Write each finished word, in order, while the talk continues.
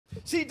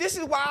See, this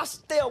is why I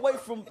stay away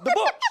from the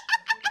book,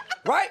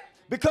 right?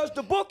 Because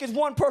the book is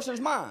one person's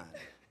mind.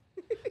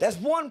 That's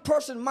one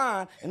person's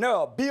mind, and there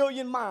are a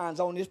billion minds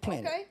on this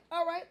planet. Okay,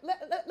 all right.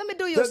 Let me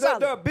do you a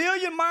solid. There are a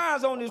billion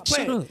minds on this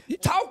planet.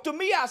 Talk to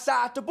me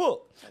outside the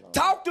book.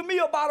 Talk to me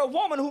about a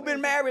woman who's been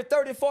married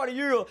 30, 40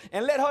 years,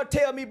 and let her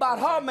tell me about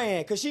her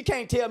man, because she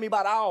can't tell me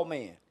about our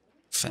man.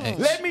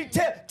 Let me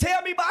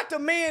tell me about the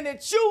men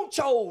that you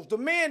chose, the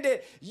men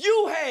that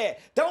you had.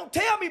 Don't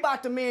tell me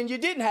about the men you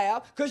didn't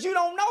have, because you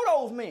don't know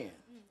those men.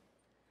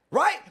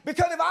 Right?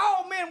 Because if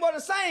all men were the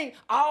same,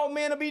 all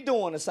men would be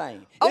doing the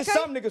same. Okay. There's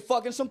some niggas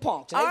fucking some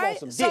punks, and they want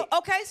some dick.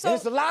 So and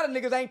it's a lot of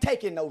niggas ain't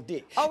taking no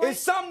dick. Right. If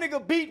some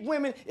nigga beat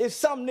women, if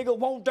some nigga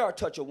won't dare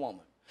touch a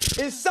woman.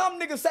 If some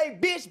niggas say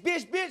bitch,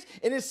 bitch, bitch,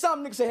 and if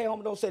some niggas say, hey,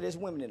 homie, don't say there's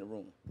women in the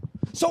room.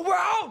 So we're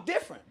all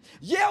different.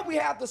 Yeah, we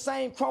have the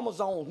same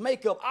chromosomes,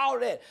 makeup, all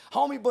that.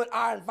 Homie, but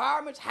our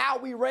environments, how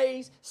we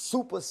raise,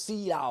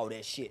 supersede all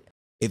that shit.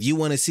 If you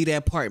want to see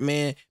that part,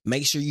 man,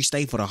 make sure you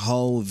stay for the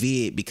whole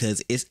vid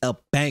because it's a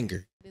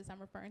banger. This I'm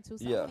referring to,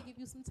 so I want to give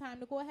you some time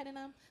to go ahead and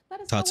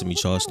let us talk to me,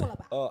 Charleston.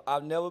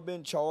 I've never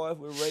been charged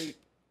with rape.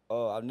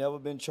 I've never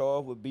been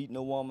charged with beating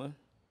a woman.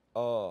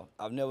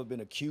 I've never been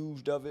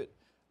accused of it.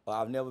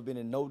 I've never been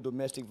in no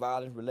domestic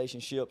violence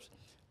relationships.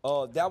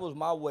 That was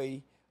my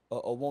way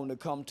of wanting to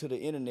come to the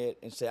internet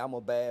and say I'm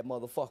a bad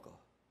motherfucker.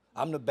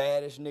 I'm the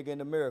baddest nigga in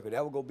America.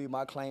 That would go be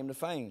my claim to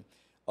fame.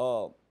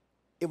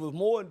 It was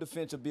more in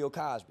defense of Bill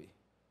Cosby.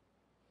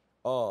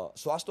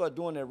 So I started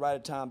doing that right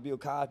at the time Bill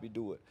Cosby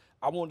do it.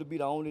 I wanted to be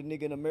the only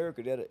nigga in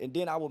America and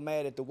then I was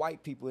mad at the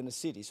white people in the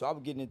city. So I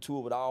was getting into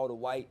it with all the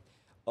white,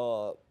 I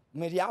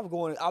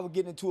was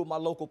getting into it with my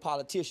local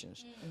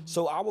politicians.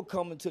 So I would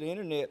come into the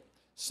internet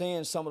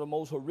saying some of the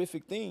most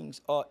horrific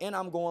things, and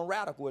I'm going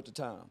radical at the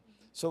time.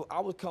 So I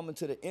was coming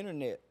to the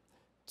internet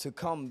to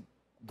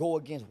go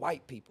against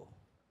white people.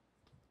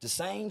 The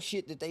same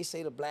shit that they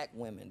say to black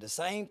women, the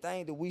same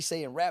thing that we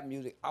say in rap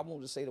music, I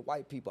want to say to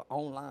white people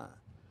online.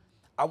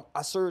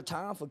 I served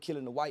time for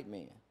killing the white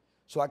man.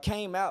 So I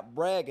came out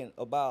bragging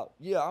about,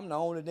 yeah, I'm the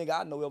only nigga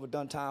I know ever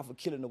done time for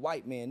killing the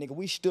white man. Nigga,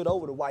 we stood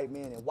over the white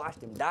man and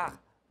watched him die.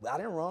 But I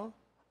didn't run.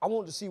 I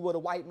wanted to see what a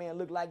white man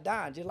looked like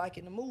dying, just like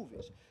in the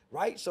movies,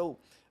 right? So,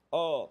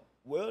 well,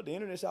 the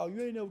internet said, oh,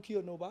 you ain't never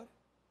killed nobody.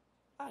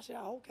 I said,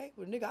 oh, okay,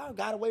 well, nigga, I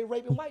got away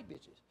raping white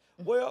bitches.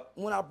 Well,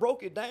 when I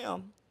broke it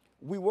down,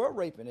 we were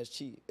raping as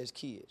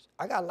kids.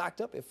 I got locked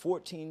up at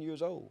 14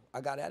 years old.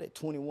 I got out at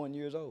 21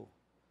 years old.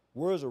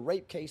 Where's a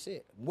rape case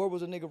at? Where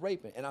was a nigga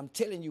raping? And I'm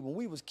telling you, when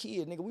we was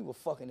kids, nigga, we were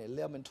fucking at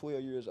 11,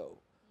 12 years old.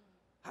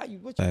 What you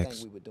think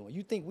we were doing?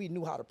 You think we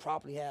knew how to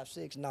properly have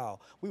sex? No,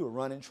 we were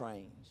running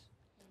trains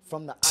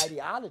from the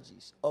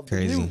ideologies of the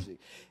music.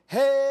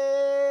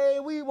 Hey,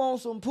 we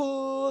want some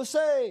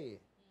pussy.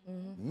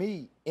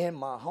 Me and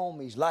my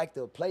homies like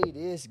to play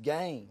this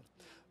game.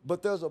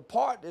 But there's a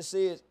part that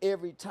says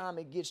every time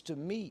it gets to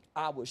me,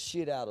 I will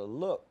shit out of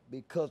luck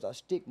because I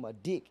stick my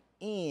dick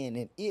in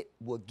and it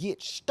will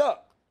get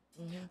stuck.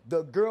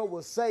 The girl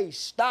will say,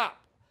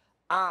 stop.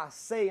 I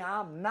say,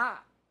 I'm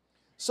not.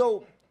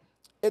 So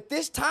at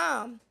this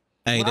time.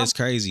 Hey, that's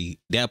crazy.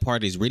 That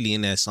part is really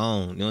in that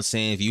song. You know what I'm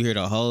saying? If you hear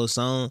the whole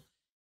song,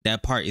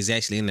 that part is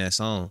actually in that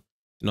song.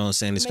 You know what I'm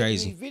saying? It's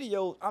crazy. These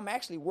videos, I'm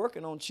actually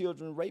working on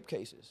children rape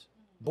cases.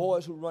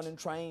 Boys who running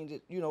trains,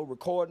 you know,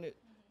 recording it.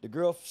 The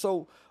girl,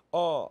 so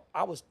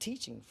I was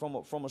teaching from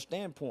a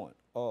standpoint.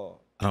 I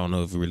don't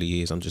know if it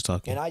really is. I'm just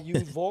talking. And I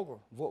use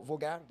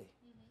vulgarity.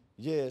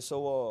 Yeah,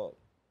 so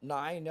no,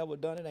 I ain't never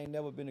done it. I ain't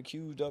never been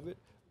accused of it.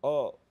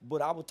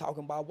 But I was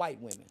talking about white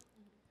women.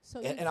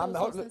 So you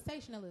chose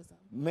sensationalism.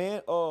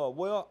 Man,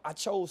 well, I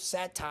chose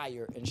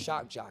satire and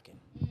shock jocking.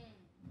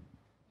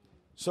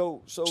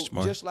 So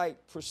smart. Just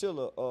like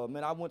Priscilla,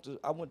 man, I went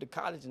to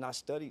college and I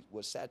studied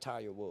what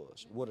satire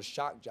was, what a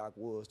shock jock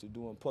was to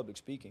doing public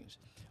speakings.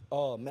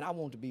 Man, I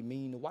wanted to be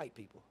mean to white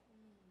people.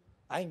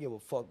 I ain't give a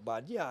fuck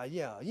about, yeah, I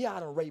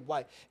done raped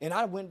white. And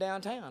I went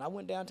downtown. I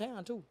went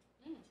downtown too.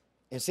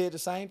 And said the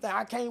same thing.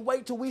 I can't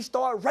wait till we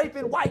start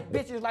raping white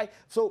bitches.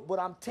 But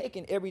I'm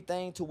taking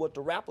everything to what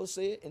the rapper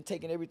said and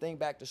taking everything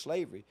back to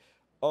slavery.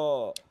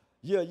 I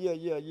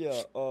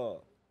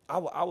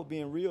was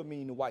being real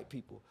mean to white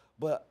people.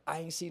 But I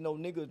ain't see no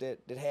nigga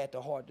that had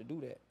the heart to do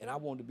that. And I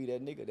wanted to be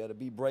that nigga that'll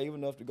be brave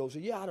enough to go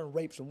say, yeah, I done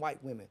raped some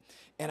white women.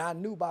 And I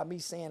knew by me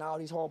saying all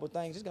these horrible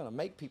things, it's gonna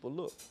make people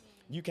look.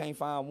 You can't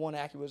find one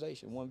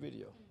accusation, one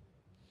video.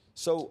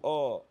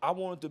 So I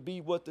wanted to be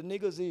what the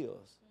niggas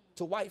is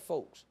to white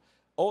folks.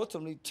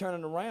 Ultimately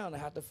turning around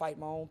and have to fight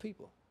my own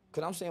people.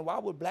 Because I'm saying, why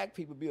would black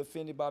people be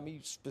offended by me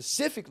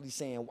specifically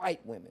saying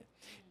white women?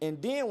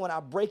 And then when I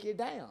break it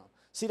down,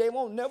 see, they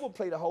won't never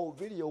play the whole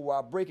video where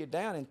I break it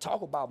down and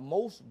talk about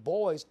most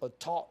boys are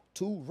taught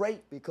to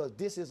rape because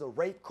this is a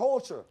rape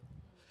culture.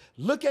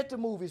 Look at the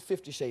movies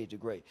 50 Shades of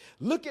Grey.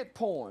 Look at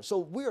porn. So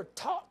we're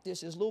taught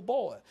this as little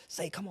boys.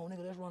 Say, come on,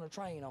 nigga, let's run a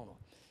train on them.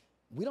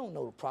 We don't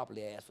know to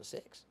properly ask for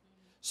sex.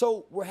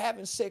 So we're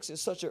having sex at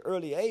such an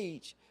early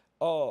age.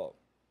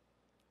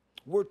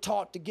 We're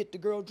taught to get the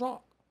girl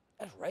drunk.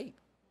 That's rape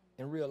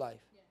in real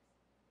life.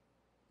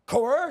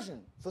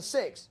 Coercion for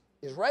sex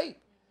is rape.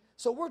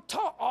 So we're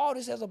taught all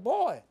this as a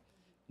boy.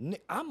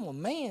 I'm a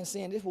man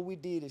saying this is what we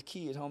did as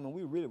kids, homie, and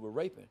we really were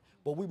raping.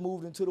 But we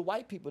moved into the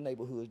white people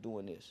neighborhoods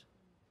doing this.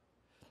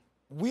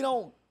 We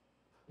don't,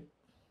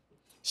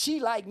 she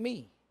like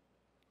me,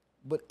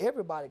 but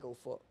everybody go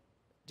fuck.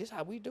 Just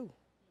how we do.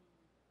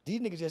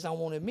 These niggas just don't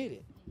want to admit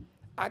it.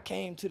 I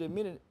came to the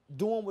admitting,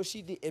 doing what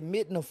she did,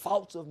 admitting the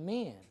faults of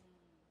men.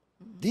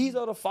 These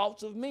are the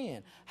faults of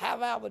men.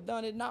 Have I ever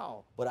done it?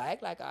 No. But I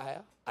act like I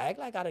have. I act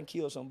like I done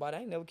killed somebody.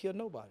 I ain't never killed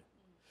nobody.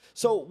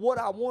 So what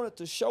I wanted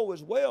to show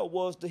as well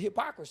was the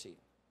hypocrisy.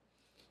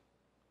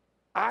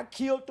 I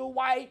killed the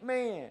white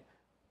man.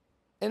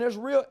 And there's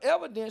real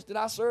evidence that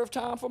I served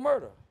time for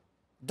murder.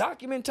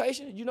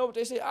 Documentation, you know what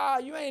they say?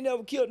 You ain't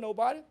never killed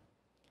nobody.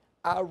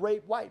 I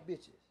rape white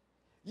bitches.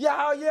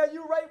 Yeah,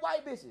 you rape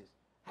white bitches.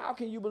 How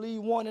can you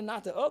believe one and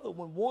not the other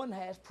when one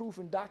has proof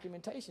and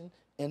documentation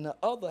and the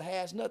other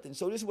has nothing?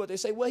 So this is what they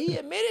say. Well, he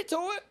admitted to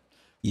it.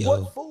 Yo.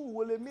 What fool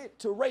will admit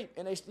to rape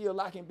and they still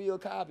locking Bill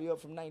Cosby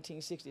up from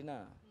 1969?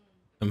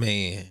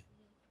 Man.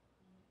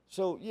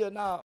 So, yeah,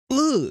 now,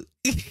 look.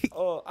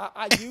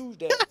 I use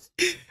that.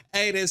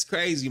 Hey, that's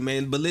crazy,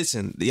 man. But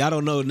listen, y'all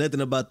don't know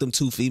nothing about them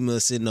two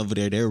females sitting over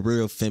there. They're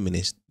real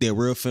feminists. They're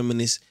real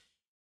feminists.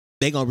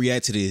 They gonna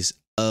react to this.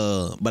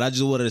 But I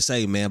just wanted to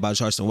say, man, about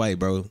Charleston White,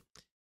 bro.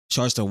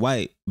 Charleston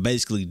White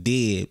basically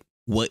did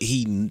what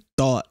he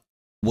thought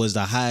was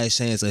the highest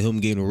chance of him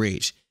getting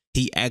rich.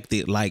 He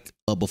acted like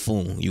a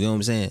buffoon, you know what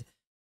I'm saying,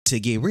 to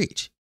get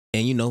rich.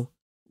 And you know,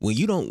 when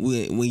you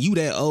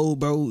that old,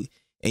 bro,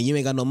 and you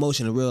ain't got no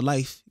motion in real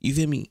life, you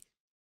feel me?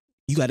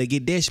 You got to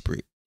get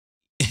desperate.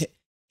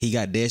 He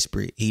got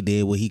desperate. He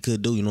did what he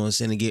could do, you know what I'm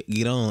saying, to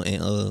get on.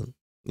 And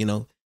you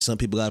know, some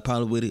people got a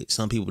problem with it,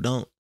 some people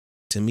don't.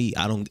 To me,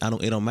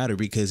 it don't matter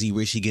because he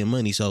rich, he get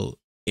money. So,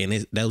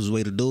 and that was the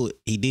way to do it.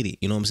 He did it,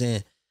 you know what I'm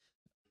saying?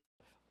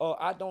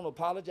 I don't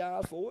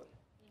apologize for it.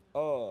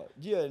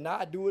 Yeah, now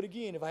I do it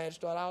again if I had to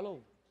start all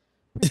over.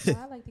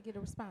 Princella, I'd like to get a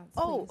response.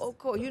 Oh, of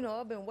course. You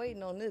know, I've been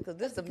waiting on this because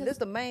this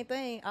the main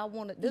thing I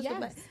wanted.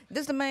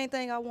 This the main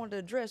thing I wanted to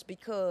address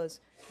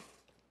because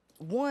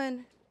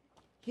one,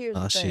 here's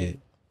the thing. Shit.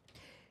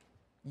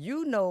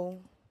 You know,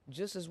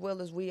 just as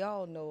well as we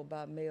all know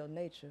about male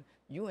nature,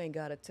 you ain't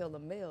got to tell a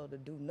male to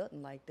do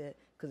nothing like that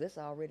because it's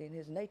already in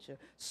his nature.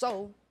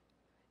 So,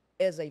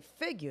 as a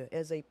figure,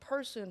 as a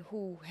person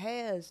who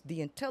has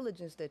the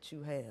intelligence that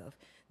you have,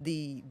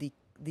 the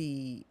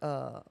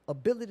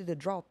ability to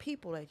draw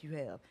people that you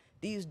have,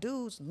 these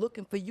dudes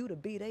looking for you to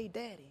be their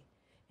daddy,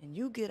 and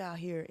you get out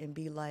here and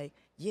be like,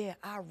 yeah,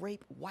 I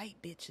rape white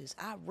bitches,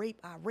 I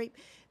rape.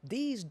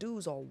 These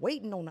dudes are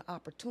waiting on the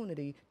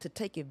opportunity to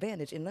take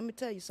advantage. And let me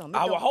tell you something.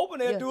 I was hoping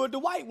they'd do it to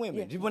white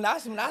women. Yeah. When I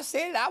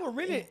said it, I was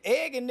really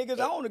egging niggas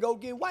on to go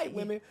get white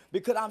women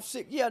because I'm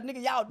sick. Yeah,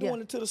 nigga, y'all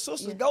doing it to the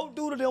sisters. Yeah. Go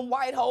do to them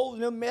white hoes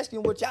and them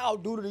Mexicans what y'all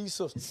do to these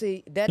sisters.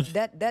 See,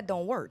 that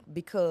don't work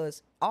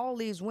because all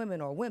these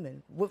women are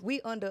women.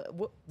 We're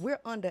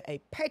under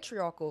a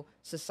patriarchal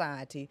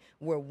society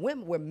where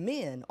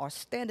men are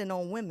standing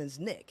on women's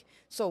neck.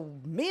 So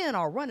men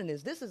are running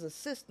this. This is a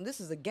system. This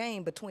is a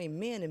game between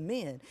men and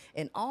men.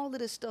 And all of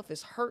this stuff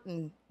is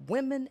hurting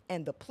women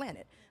and the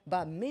planet.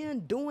 By men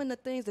doing the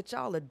things that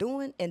y'all are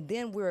doing, and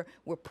then we're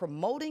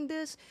promoting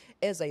this.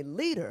 As a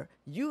leader,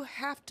 you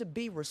have to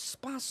be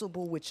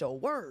responsible with your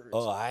words.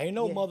 I ain't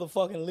no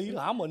motherfucking leader.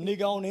 I'm a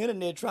nigga on the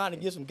internet trying to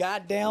get some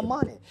goddamn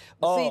money.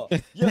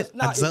 Yes,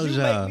 now, if you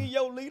make me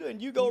your leader and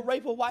you go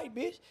rape a white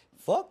bitch,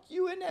 fuck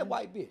you and that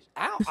white bitch.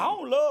 I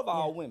don't love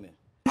all women.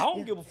 I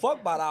don't give a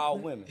fuck about all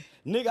women.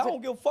 Nigga, I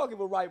don't give a fuck if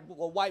a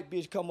white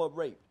bitch come up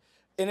rape.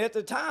 And at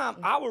the time,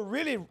 I was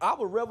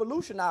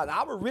revolutionized.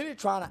 I was really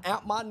trying to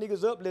amp my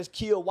niggas up. Let's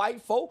kill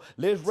white folk.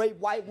 Let's rape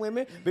white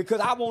women because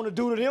I want to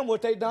do to them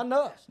what they done to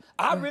us.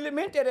 I really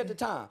meant that at the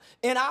time.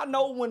 And I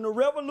know when the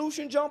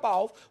revolution jump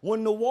off,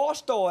 when the war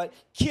started,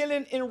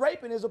 killing and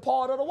raping is a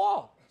part of the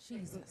war.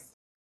 Jesus.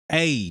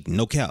 Hey,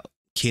 no cap.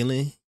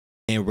 Killing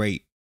and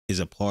rape is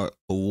a part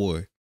of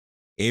war.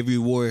 Every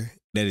war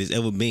that has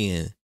ever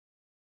been,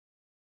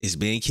 it's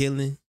been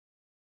killing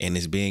and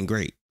it's been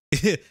great.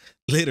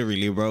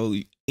 Literally, bro.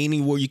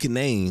 Any war you can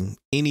name,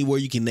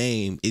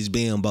 it's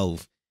been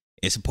both.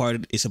 It's a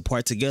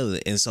part together.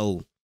 And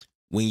so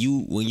when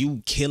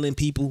you killing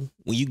people,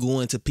 when you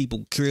go into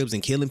people's cribs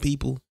and killing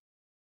people,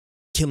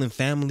 killing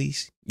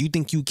families, you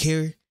think you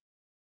care?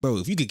 Bro,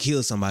 if you could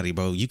kill somebody,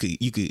 bro, you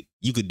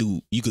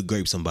could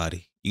grape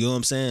somebody. You know what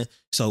I'm saying?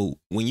 So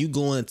when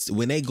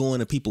they go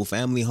into people's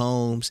family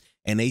homes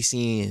and they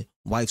seeing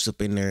wives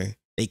up in there,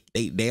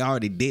 they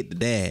already did the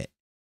dad.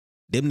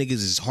 Them niggas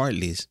is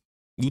heartless.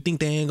 You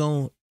think they ain't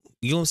gonna,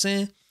 you know what I'm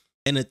saying?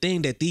 And the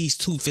thing that these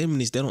two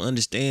feminists, they don't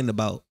understand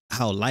about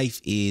how life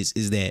is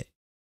that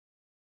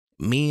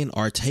men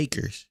are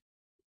takers.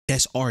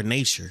 That's our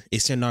nature.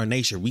 It's in our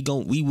nature. We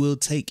will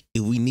take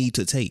if we need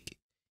to take.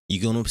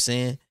 You know what I'm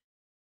saying?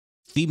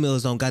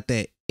 Females don't got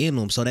that in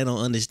them, so they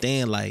don't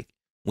understand. Like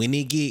when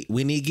they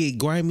get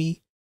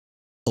grimy,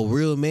 a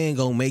real man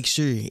gonna make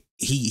sure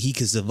he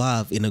can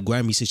survive in a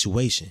grimy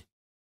situation.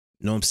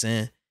 You know what I'm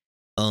saying?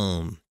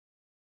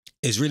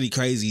 it's really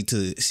crazy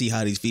to see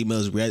how these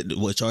females react to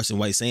what Charleston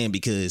White saying,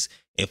 because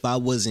if I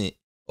wasn't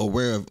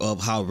aware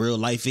of how real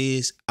life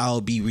is,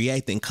 I'll be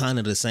reacting kind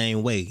of the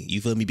same way.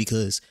 You feel me?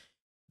 Because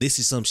this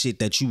is some shit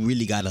that you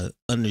really gotta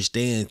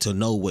understand to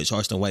know what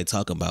Charleston White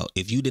talking about.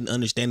 If you didn't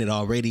understand it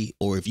already,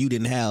 or if you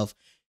didn't have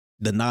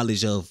the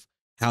knowledge of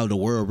how the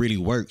world really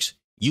works,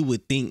 you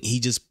would think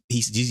he's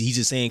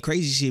just saying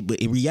crazy shit.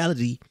 But in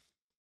reality,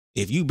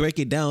 if you break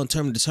it down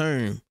term to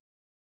term,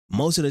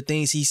 most of the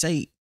things he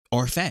say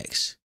are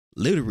facts.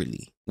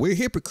 Literally, we're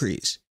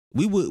hypocrites.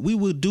 We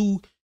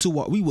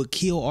would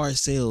kill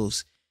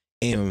ourselves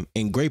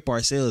and grape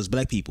ourselves,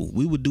 black people.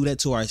 We would do that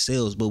to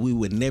ourselves, but we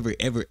would never,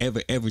 ever,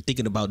 ever, ever think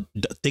about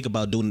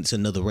doing it to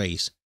another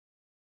race.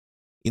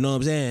 You know what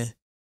I'm saying?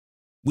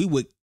 We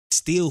would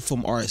steal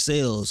from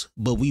ourselves,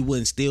 but we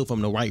wouldn't steal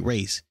from the right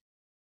race.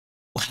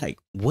 Like,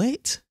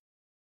 what?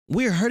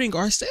 We're hurting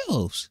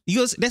ourselves.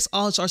 That's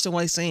all Charleston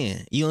White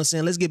saying. You know what I'm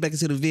saying? Let's get back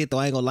into the vid, though.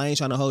 I ain't gonna lie, I ain't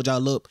trying to hold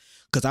y'all up,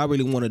 because I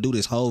really want to do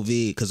this whole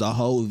vid, because our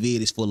whole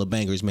vid is full of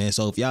bangers, man.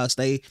 So if y'all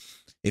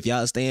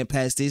staying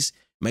past this,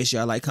 make sure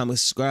y'all like, comment,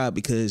 subscribe,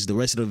 because the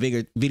rest of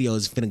the video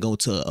is finna go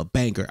to a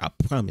banger. I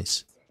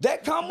promise.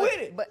 That come with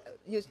it.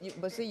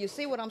 But see, you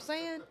see what I'm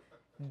saying?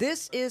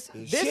 This ain't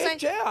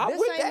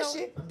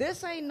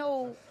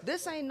no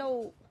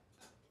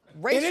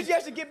race. And it's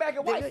just to get back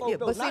at white folks,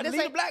 though. But see, Not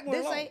leave the black one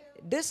alone.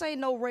 this ain't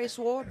no race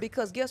war,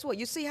 because guess what?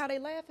 You see how they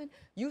laughing?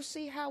 You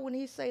see how when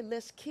he say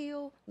let's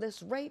kill,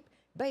 let's rape,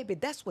 baby,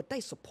 that's what they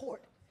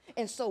support.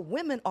 And so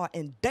women are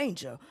in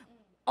danger.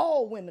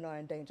 All women are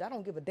in danger. I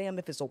don't give a damn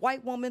if it's a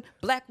white woman,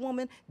 black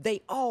woman.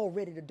 They all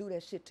ready to do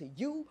that shit to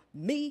you,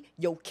 me,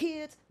 your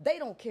kids. They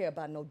don't care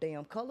about no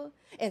damn color.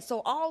 And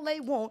so all they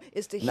want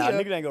is to hear. Nah,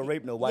 niggas ain't gonna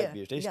rape no white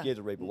bitch. They scared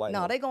to rape a white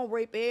woman. No, they gonna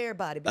rape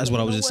everybody. That's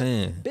what I was just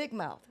saying. Big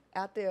mouth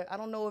out there. I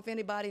don't know if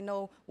anybody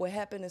know what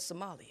happened in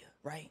Somalia,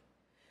 right?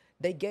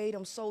 They gave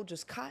them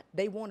soldiers caught.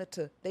 They wanted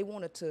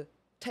to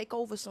take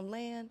over some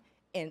land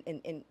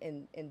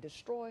and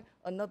destroy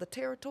another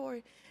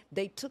territory.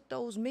 They took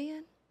those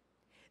men.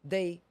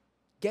 They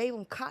gave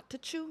them cot to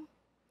chew.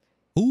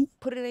 Who?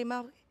 Put it in their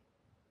mouth.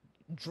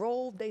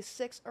 Drove their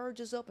sex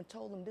urges up and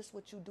told them this is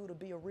what you do to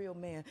be a real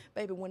man.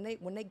 Baby, when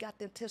they got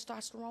their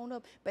testosterone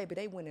up, baby,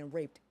 they went and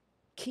raped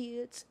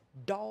kids,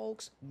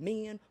 dogs,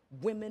 men,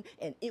 women,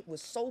 and it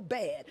was so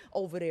bad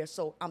over there.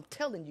 So I'm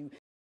telling you.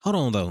 Hold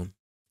on, though.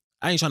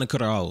 I ain't trying to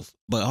cut her off,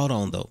 but hold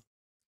on, though.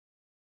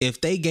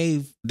 If they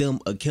gave them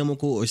a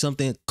chemical or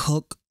something,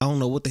 cook, I don't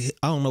know what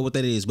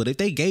that is, but if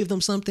they gave them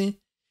something,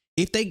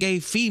 if they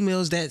gave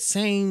females that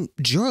same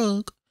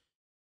drug,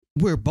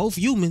 we're both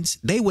humans,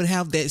 they would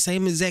have that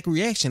same exact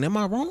reaction. Am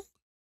I wrong?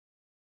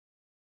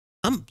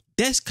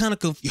 That's kind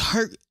of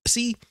hurt.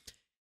 See,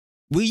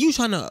 when you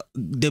trying to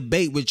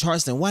debate with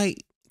Charleston White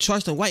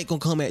gonna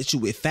come at you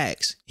with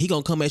facts. He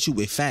gonna come at you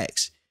with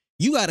facts.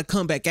 You got to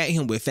come back at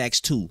him with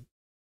facts too.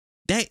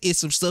 That is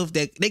some stuff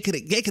that they could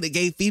have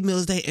gave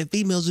females that, and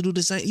females would do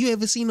the same. You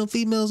ever seen them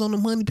females on the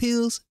honey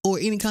pills or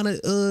any kind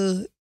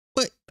of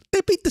but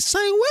they beat the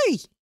same way.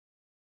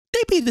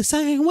 They be the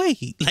same way,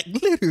 like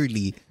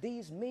literally.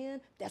 These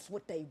men, that's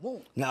what they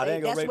want. Nah, they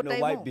ain't gonna rape no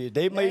white bitch.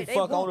 They may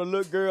fuck on a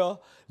little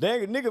girl.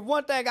 Nigga,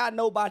 one thing I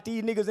know about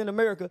these niggas in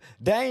America,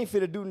 they ain't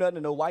finna do nothing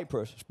to no white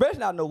person, especially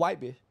not no white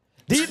bitch.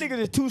 These niggas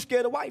is too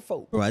scared of white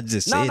folk. Bro, I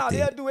just said that.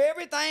 They'll do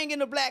everything in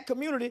the black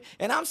community,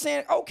 and I'm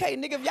saying, okay,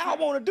 nigga, if y'all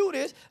want to do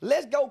this,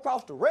 let's go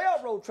across the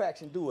railroad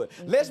tracks and do it.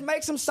 Mm-hmm. Let's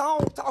make some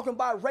songs talking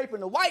about raping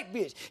the white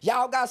bitch.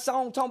 Y'all got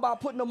songs talking about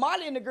putting the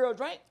molly in the girl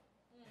drink.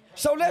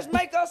 So let's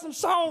make us some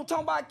songs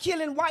talking about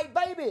killing white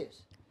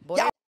babies. Boy,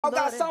 y'all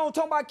got songs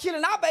talking about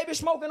killing our babies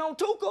smoking on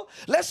Tuka.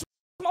 Let's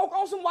smoke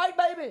on some white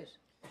babies.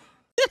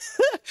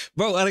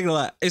 Bro, I ain't gonna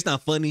lie. It's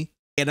not funny.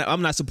 And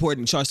I'm not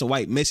supporting Charleston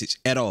White message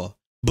at all.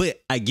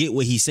 But I get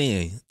what he's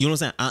saying. You know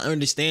what I'm saying? I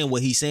understand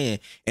what he's saying.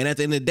 And at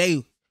the end of the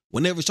day,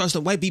 whenever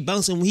Charleston White be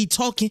bouncing when he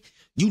talking,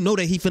 you know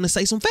that he finna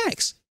say some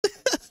facts.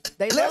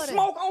 Let's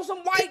smoke on some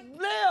white,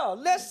 yeah.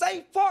 Let's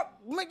say fuck,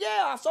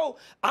 yeah. So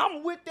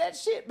I'm with that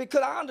shit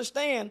because I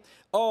understand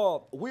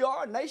we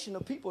are a nation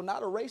of people,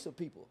 not a race of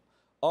people.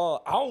 I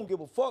don't give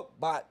a fuck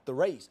about the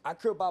race. I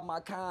care about my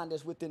kind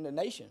that's within the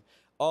nation.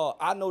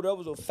 I know there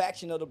was a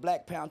faction of the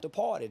Black Panther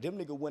Party. Them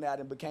niggas went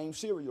out and became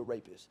serial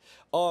rapists.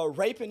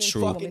 Raping and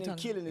fucking and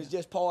killing is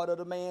just part of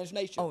the man's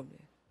nature. Oh,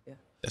 yeah.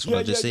 That's what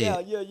I just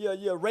said.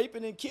 Yeah.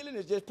 Raping and killing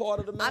is just part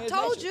of the man's nature. I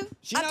told you.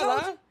 I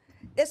told you.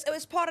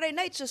 It's part of their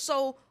nature.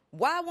 So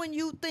why, when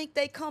you think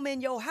they come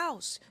in your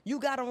house, you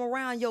got them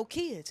around your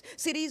kids?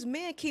 See, these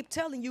men keep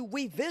telling you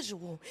we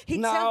visual.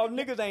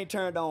 Niggas ain't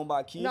turned on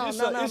by kids. No.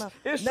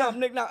 It's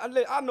something, nigga. Now,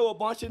 I know a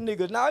bunch of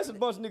niggas. Now, it's a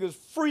bunch of niggas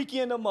freaky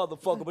in the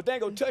motherfucker, but they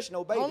ain't gonna touch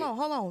no baby. Hold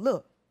on.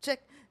 Look,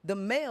 check. The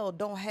male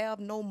don't have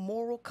no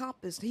moral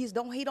compass. He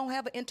don't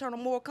have an internal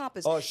moral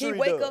compass. Sure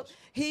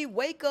he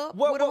wake up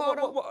with a heart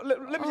on.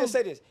 Let me just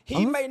say this.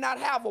 He may not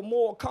have a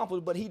moral compass,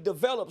 but he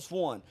develops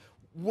one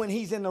when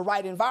he's in the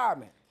right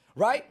environment.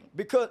 Right?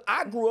 Because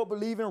I grew up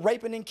believing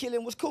raping and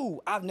killing was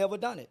cool. I've never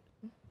done it.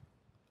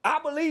 I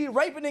believe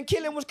raping and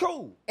killing was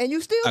cool. And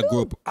you still I do.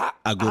 grew up.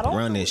 I grew up don't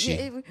around do that it. shit.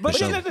 Yeah, For but,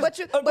 sure.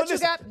 you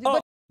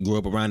got. Grew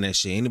up around that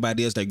shit.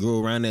 Anybody else that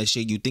grew around that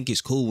shit, you think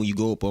it's cool when you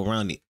grow up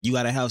around it. You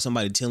gotta have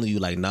somebody telling you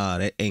like, nah,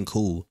 that ain't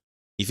cool.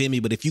 You feel me?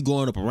 But if you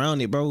growing up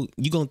around it, bro,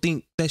 you gonna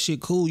think that shit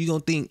cool. You gonna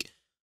think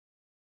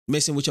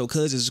messing with your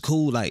cousins is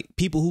cool. Like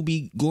people who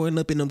be growing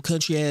up in them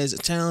country ass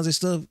towns and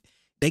stuff,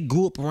 they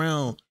grew up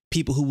around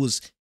people who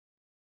was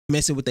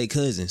messing with their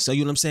cousins. So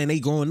you know what I'm saying? They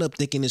growing up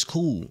thinking it's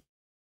cool.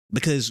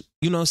 Because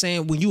you know what I'm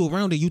saying? When you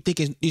around it, you think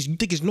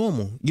it's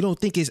normal. You don't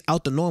think it's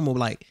out the normal.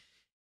 Like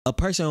a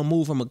person will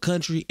move from a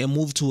country and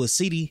move to a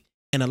city,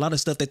 and a lot of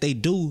stuff that they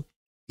do,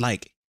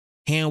 like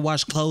hand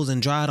wash clothes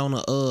and dry it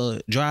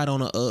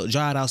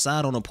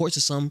outside on a porch or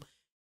something,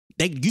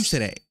 they used to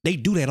that. They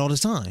do that all the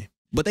time.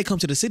 But they come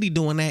to the city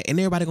doing that, and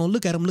everybody gonna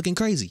look at them looking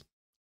crazy.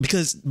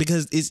 Because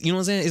it's, you know what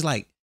I'm saying? It's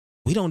like,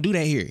 we don't do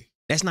that here.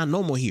 That's not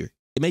normal here.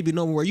 It may be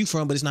normal where you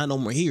from, but it's not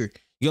normal here.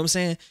 You know what I'm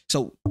saying?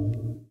 So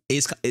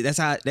that's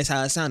how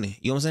it sounded.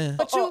 You know what I'm saying?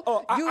 But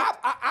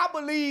I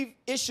believe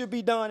it should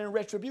be done in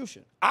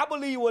retribution. I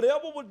believe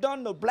whatever was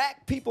done to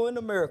black people in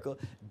America,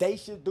 they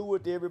should do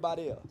it to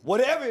everybody else.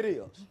 Whatever it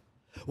is.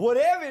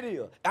 Whatever it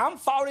is. I'm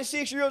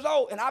 46 years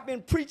old, and I've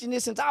been preaching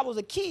this since I was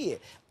a kid.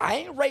 I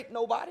ain't raped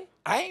nobody.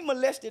 I ain't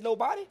molested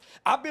nobody.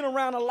 I've been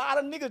around a lot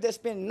of niggas that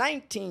spent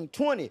 19,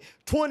 20,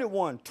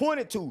 21,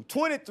 22,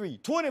 23,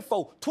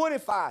 24,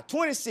 25,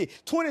 26,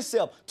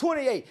 27,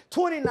 28,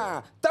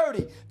 29,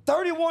 30,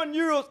 31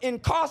 years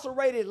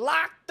incarcerated,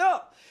 locked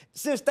up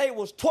since they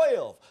was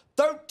 12,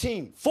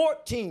 13,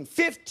 14,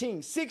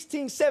 15,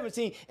 16,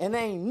 17, and they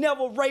ain't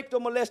never raped or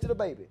molested a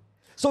baby.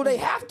 So they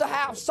have to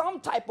have some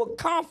type of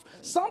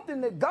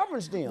something that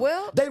governs them.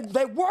 Well,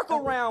 they work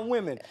around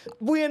women.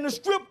 We in the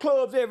strip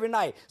clubs every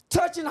night,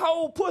 touching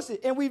whole pussy,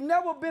 and we've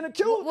never been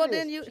accused Well, of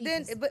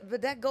this.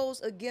 but that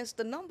goes against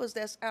the numbers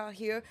that's out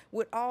here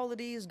with all of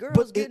these girls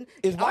But getting.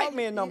 it's white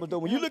men numbers though.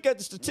 When you look at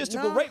the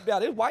statistical rape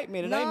data, it's white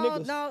men. It ain't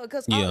niggas. No,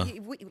 because Yeah.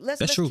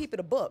 let's true. keep it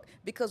a buck,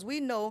 because we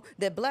know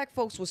that black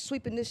folks was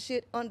sweeping this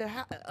shit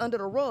under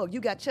the rug. You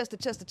got Chester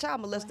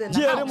child molester in the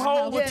Yeah, house. them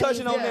hoes were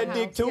touching on yeah. that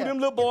dick too. Yeah. Them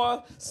little boys,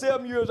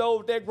 7 years old,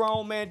 with that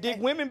grown man dick.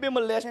 Women been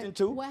molesting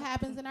too. What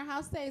happens in our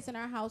house stays in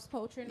our house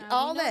culture. Now,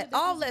 All we know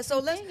that. this is So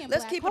a thing in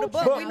let's black keep it a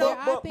culture. buck. We know- There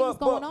are things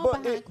going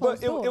on behind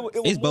closed doors. was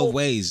It's both more-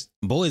 ways.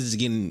 Boys is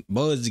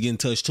getting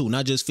touched too,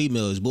 not just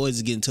females. Boys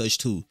is getting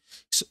touched too.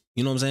 So,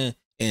 you know what I'm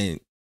saying?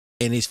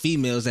 And it's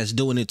females that's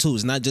doing it too.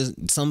 It's not just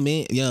some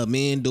men. Yeah,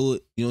 men do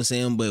it. You know what I'm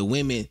saying? But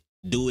women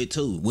do it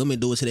too. Women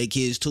do it to their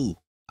kids too.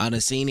 I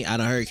done seen it. I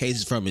done heard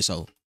cases from it.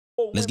 So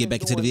let's get back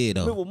into the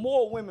video. There were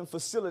more women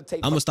facilitate.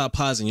 I'm gonna stop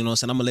pausing. You know what I'm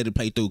saying? I'm gonna let it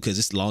play through because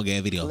it's a long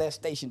ass video.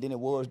 molestation than it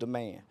was the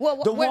man.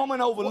 Well, the where-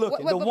 woman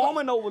overlooking. but- The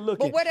woman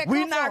overlooking. but where that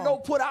We come not from?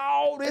 gonna put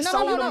all this No, no,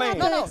 on no, the no, man.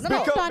 no, no, no, no.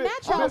 Speak on that,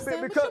 Charleston.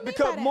 What you mean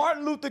because by that?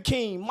 Martin Luther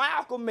King,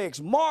 Malcolm X,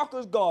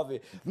 Marcus Garvey,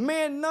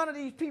 man, none of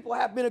these people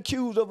have been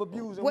accused of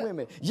abusing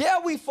women. Yeah,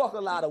 we fuck a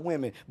lot of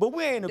women, but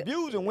we ain't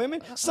abusing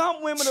women.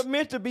 Some women are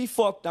meant to be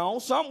fucked on.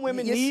 Some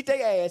women Yes. need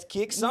their ass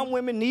kicked. Some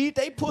women need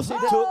their pussy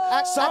took.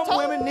 I Some told-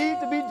 women need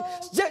to be.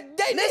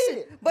 They Listen,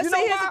 need it. but you see,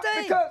 know here's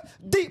why?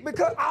 the thing.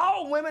 Because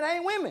all women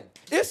ain't women.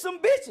 It's some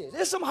bitches.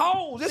 It's some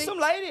hoes. It's some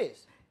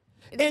ladies.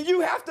 And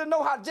you have to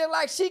know how, just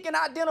like she can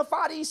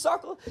identify these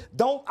suckers.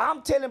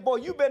 I'm telling boy,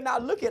 you better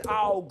not look at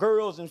all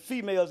girls and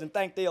females and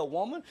think they're a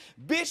woman.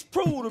 Bitch,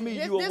 prove to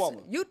me you a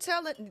woman. You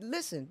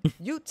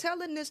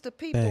telling this to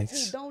people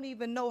Thanks. who don't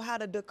even know how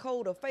to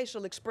decode a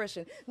facial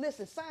expression.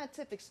 Listen,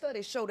 scientific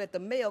studies show that the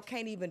male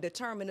can't even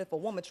determine if a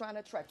woman trying to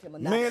attract him or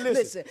not. Man,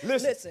 listen.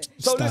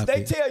 So Stop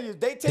they it. tell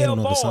They don't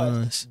know the boys,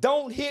 signs.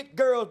 don't hit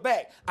girls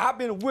back. I've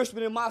been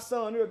whispering in my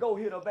son ear, go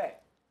hit her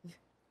back.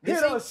 Hit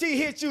her, she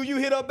hit you, you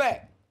hit her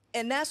back.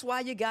 And that's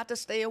why you got to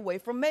stay away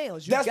from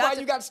males. That's why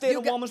you got to stay in a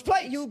woman's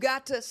place. You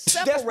got to That's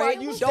separate. why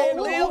you stay in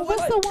a woman's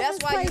What's the place. woman's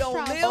That's why you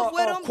don't place, live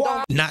with them.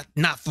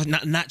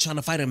 quiet. Not trying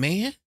to fight a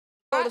man.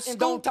 And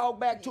don't talk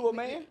back to a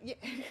man. Yeah.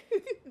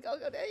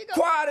 There you go.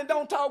 Quiet and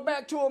don't talk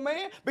back to a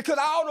man, because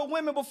all the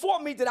women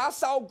before me that I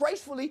saw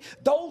gracefully,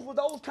 those were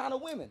those kind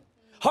of women.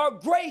 Her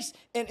grace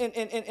and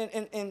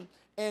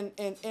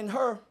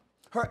her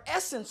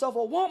essence of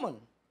a woman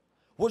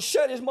would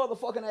shut his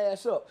motherfucking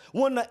ass up.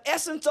 When the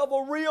essence of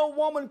a real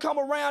woman come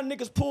around,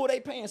 niggas pull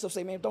their pants up,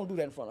 say, man, don't do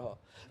that in front of her.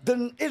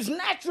 Then it's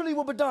naturally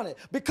will be done it,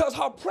 because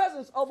her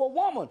presence of a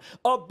woman,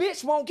 a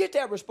bitch won't get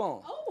that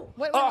response.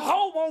 Wait, A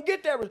hoe won't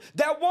get that.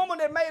 That woman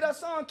that made her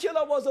son kill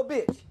her was a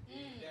bitch.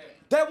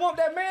 That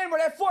man with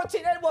that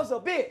 14, that was a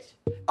bitch.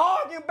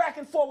 Arguing back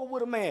and forth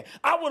with a man.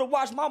 I would have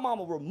watched my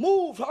mama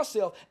remove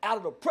herself out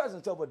of the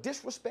presence of a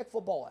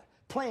disrespectful boy,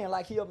 playing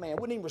like he a man.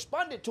 Wouldn't even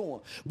responded to him.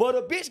 But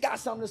a bitch got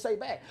something to say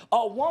back.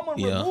 A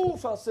woman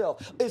removes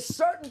herself. It's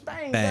certain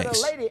things that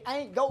a lady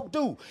ain't go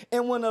do.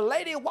 And when a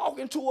lady walk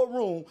into a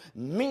room,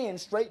 men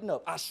straighten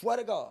up. I swear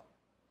to God.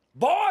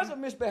 Boys are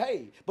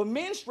misbehaved, but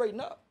men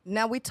straighten up.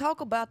 Now we talk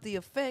about the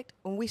effect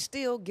and we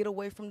still get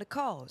away from the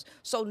cause.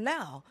 So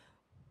now,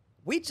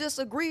 we just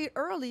agreed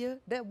earlier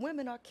that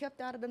women are kept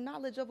out of the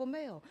knowledge of a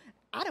male.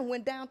 I done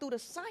went down through the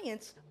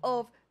science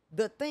of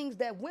the things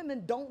that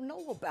women don't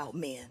know about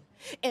men.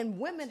 And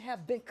women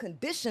have been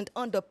conditioned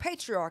under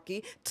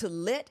patriarchy to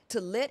let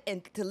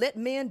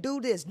men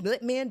do this,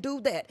 let men do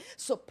that,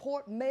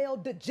 support male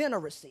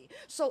degeneracy.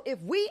 So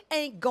if we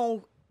ain't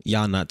going,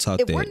 y'all not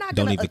talk if that, we're not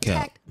don't going to even count.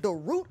 attack the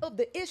root of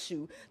the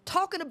issue,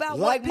 talking about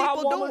Like what my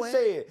people woman doing.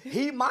 said,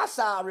 he my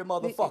sorry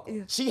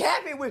motherfucker. She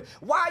happy with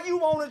why you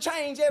want to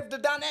change the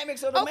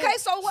dynamics of the man.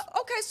 So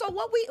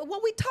what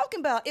we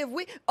talking about? If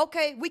we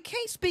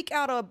can't speak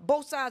out of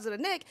both sides of the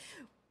neck.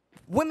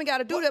 Women got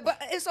to do that,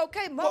 but it's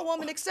okay. My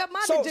woman accept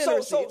my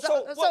degeneracy.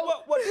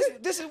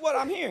 This is what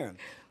I'm hearing.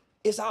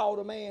 It's all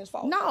the man's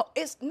fault.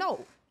 No.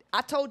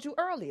 I told you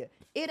earlier.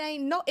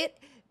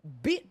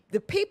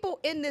 The people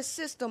in this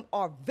system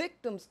are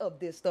victims of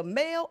this, the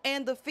male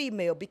and the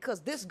female, because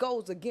this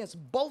goes against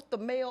both the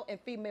male and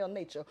female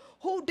nature.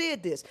 Who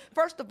did this?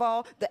 First of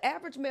all, the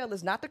average male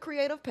is not the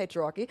creator of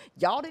patriarchy.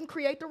 Y'all didn't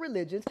create the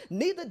religions.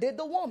 Neither did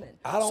the woman.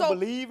 I don't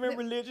believe in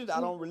religions. I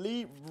don't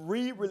read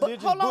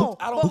religious hold on.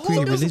 books. I don't create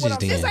religions then?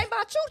 This ain't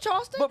about you,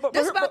 Charleston.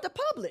 This is about the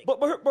public. But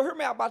hear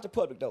me out about the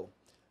public though.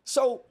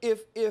 So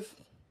if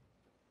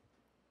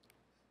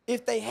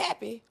they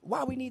happy,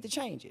 why we need to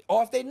change it?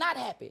 Or if they not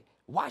happy,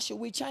 why should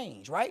we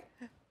change, right?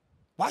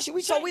 Why should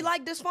we change? So we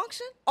like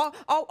dysfunction?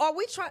 Are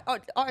we trying?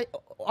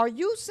 Are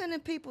you sending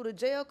people to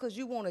jail because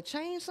you want to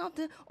change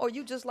something, or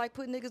you just like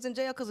putting niggas in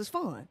jail because it's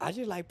fun? I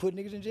just like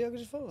putting niggas in jail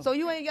because it's fun. So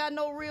you ain't got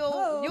no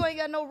real. You ain't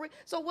got no.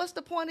 So what's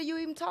the point of you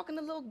even talking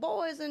to little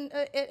boys and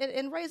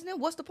raising them?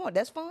 What's the point?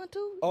 That's fun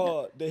too.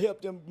 To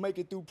help them make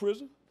it through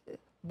prison.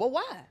 But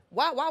why?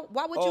 Why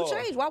would you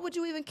change? Why would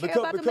you even care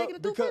about them making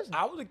it through prison?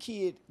 I was a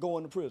kid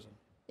going to prison.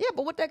 Yeah,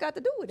 but what that got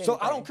to do with it? So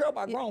I don't care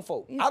about grown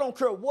folk. I don't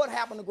care what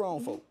happened to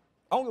grown folk.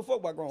 I don't give a fuck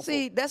about grown folk.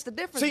 See, that's the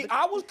difference. See,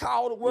 I was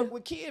called to work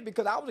with kids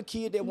because I was a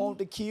kid that wanted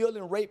to kill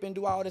and rape and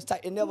do all this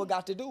type. It never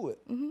got to do it.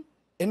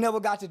 It never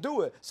got to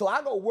do it. So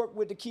I go work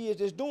with the kids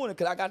that's doing it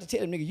because I got to tell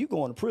them, nigga, you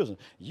going to prison.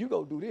 You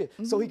go do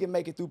this. So he can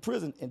make it through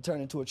prison and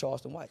turn into a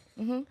Charleston White.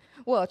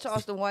 Well,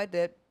 Charleston White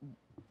that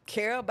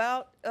care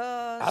about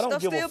I don't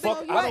stuff give a still fuck.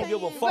 being I don't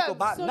give a fuck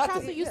about so nothing.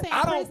 Charleston, you saying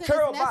I don't prison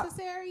care is about.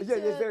 necessary Yeah,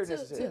 it's very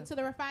necessary. to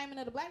the refinement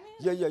of the black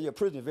man? Yeah.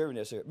 Prison is very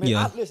necessary. Man,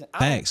 Yeah, listen,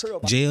 facts. I don't care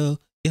about Jail,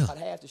 yeah.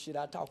 half the shit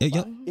I talk Yeah,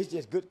 about. yeah. It's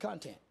just good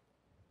content.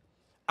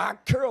 I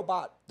care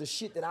about the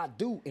shit that I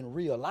do in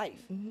real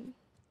life.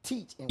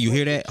 Teach. And You work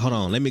hear with that? Hold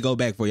on. Let me go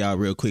back for y'all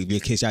real quick in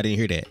case y'all didn't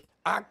hear that.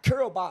 I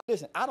care about,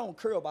 listen, I don't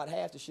care about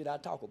half the shit I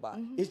talk about.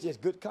 It's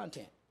just good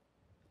content.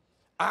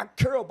 I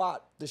care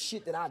about the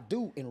shit that I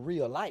do in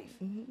real life.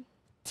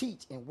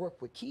 Teach and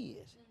work with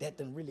kids that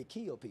done really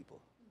kill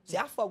people. See,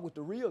 I fuck with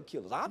the real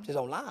killers. I'm just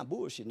online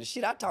bullshitting. The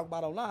shit I talk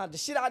about online, the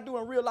shit I do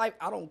in real life,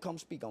 I don't come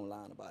speak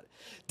online about it.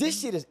 This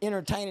shit is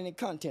entertaining and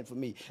content for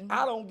me.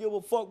 I don't give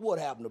a fuck what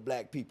happened to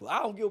black people. I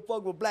don't give a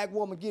fuck if a black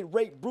woman get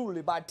raped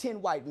brutally by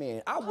 10 white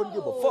men. I wouldn't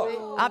give a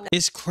fuck.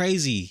 It's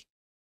crazy.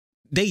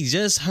 They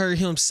just heard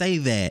him say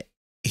that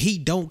he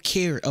don't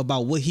care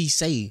about what he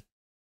say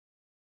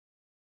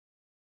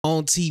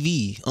on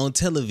TV, on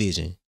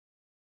television.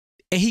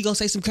 And he gonna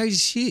say some crazy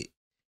shit.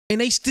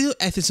 And they still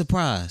acting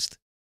surprised.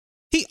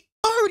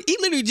 He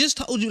literally just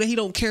told you that he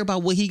don't care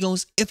about what he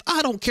goes. If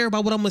I don't care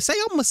about what I'm gonna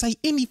say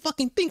any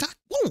fucking thing I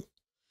want.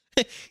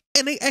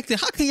 And they acting,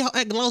 how can y'all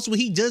act lost when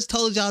he just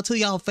told y'all to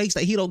y'all face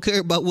that he don't care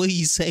about what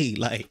he say?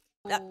 Like,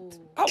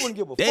 I wouldn't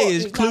give a fuck. That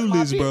is It's not my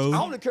clueless, bitch. bro. I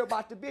only care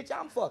about the bitch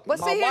I'm fucking. But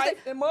My see, here's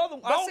wife the- and mother.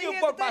 I don't give a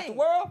fuck about the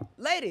world.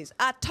 Ladies,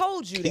 I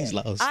told you He's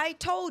that. lost. I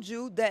told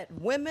you that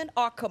women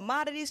are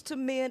commodities to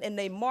men and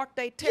they mark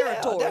their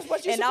territory. that's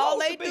what you're and all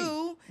supposed they to be.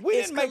 do We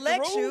is didn't make the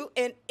collect rule. you.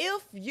 And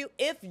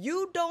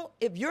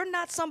if you're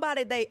not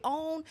somebody they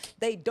own,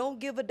 they don't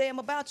give a damn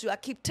about you. I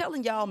keep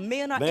telling y'all,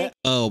 men are Man.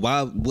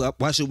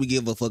 Why should we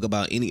give a fuck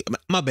about any?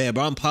 My bad,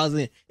 bro. I'm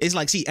pausing. It's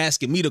like she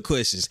asking me the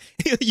questions.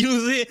 You know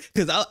what I'm saying?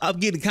 Because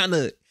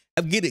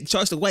I'm getting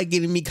Charleston White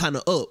getting me kind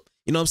of up.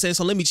 You know what I'm saying?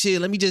 So let me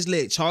chill. Let me just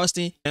let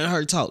Charleston and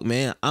her talk,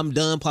 man. I'm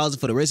done pausing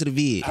for the rest of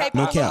the vid.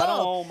 No I cap. don't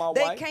own my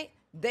they wife. can't.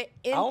 They're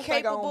I don't think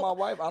I incapable. own my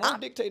wife. I don't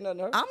dictate nothing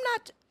to her. I'm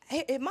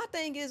not. My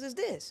thing is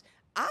this.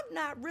 I'm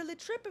not really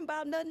tripping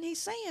about nothing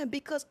he's saying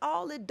because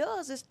all it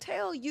does is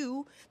tell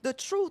you the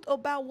truth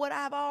about what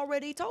I've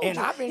already told And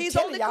you. I've been He's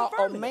telling only y'all, a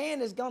confirming it.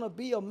 man is gonna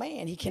be a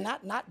man. He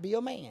cannot not be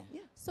a man.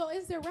 Yeah. So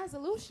is there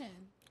resolution?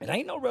 It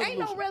ain't no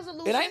resolution. Ain't no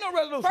resolution. It ain't no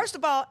resolution. First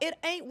of all, it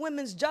ain't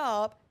women's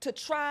job to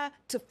try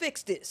to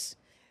fix this.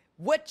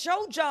 What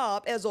your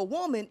job as a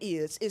woman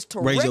is to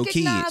Raise your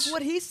recognize kids.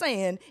 what he's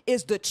saying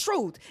is the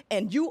truth,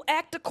 and you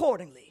act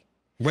accordingly.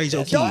 Raise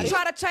your Don't kids.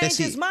 try to change That's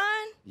his it.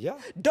 mind. Yeah.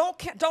 Don't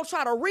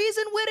try to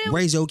reason with him.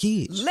 Raise your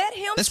kids. Let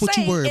him That's say, what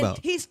you worry and about.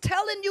 he's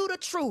telling you the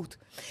truth.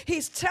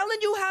 He's telling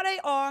you how they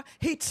are.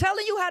 He's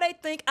telling you how they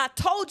think. I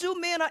told you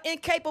men are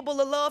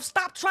incapable of love.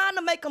 Stop trying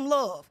to make them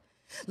love.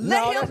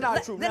 No, that's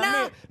not true. No,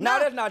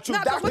 that's not true.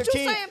 Dr.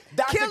 King,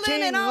 Dr.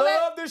 King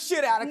loved the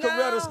shit out of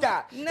Coretta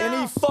Scott.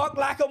 And he fucked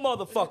like a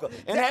motherfucker.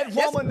 And that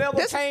woman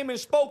never came and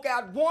spoke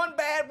out one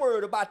bad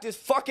word about this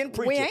fucking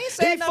preacher. We ain't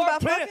saying nothing about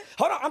plenty. fucking.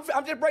 Hold on,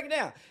 I'm just breaking it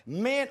down.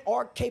 Men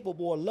are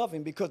capable of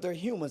loving because they're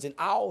humans, and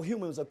all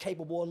humans are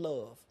capable of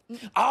love.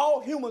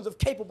 All humans are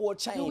capable of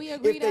change Do we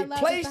agree if they that love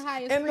is placed the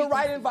highest in the right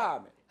frequency?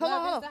 environment.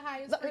 Love is the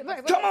highest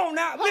frequency. Come on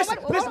now, listen,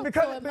 So it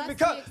because must be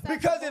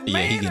because if Yeah, he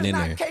man getting is in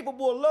not there.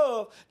 capable of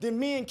love, then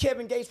me and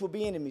Kevin Gates would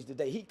be enemies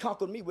today. He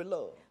conquered me with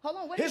love. Hold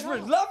on, wait a His minute,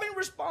 hold on. loving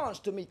response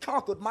to me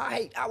conquered my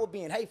hate. I was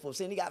being hateful,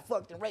 saying he got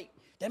fucked and raped.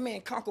 That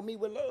man conquered me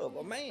with love,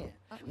 a man.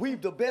 We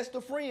the best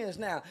of friends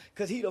now,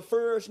 because he the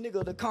first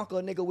nigga to conquer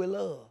a nigga with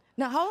love.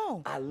 Now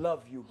hold on. I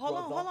love you,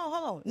 Hold brother.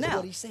 on. That's Now,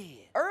 what he said.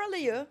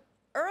 earlier,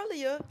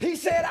 He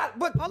said,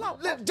 but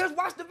Hold on. just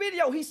watch the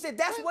video. He said,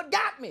 that's what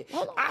got me.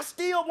 I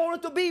still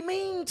wanted to be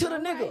mean to the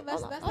nigga.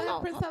 Let's let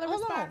Princella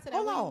respond to that.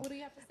 Hold on. What do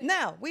you have to say?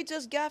 Now, we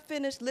just got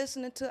finished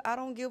listening to I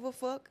Don't Give a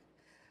Fuck.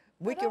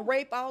 We can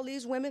rape all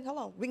these women. Hold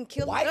on. We can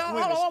kill White them.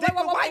 women. Stick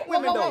with white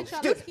women, though.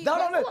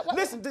 No.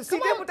 Listen, see,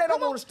 that's what they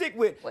don't want to stick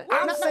with.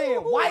 I'm saying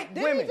white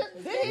women.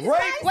 Rape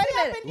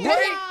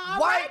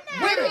white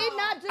women.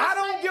 I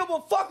don't give a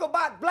fuck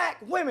about black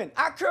women.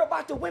 I care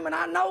about the women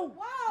I know.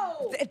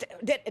 Whoa.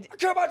 I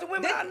care about the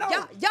women I know.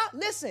 Y'all,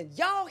 listen.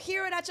 Y'all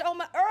hear it at your own.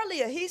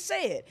 Earlier, he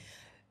said,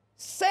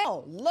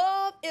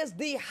 love is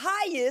the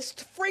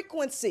highest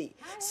frequency.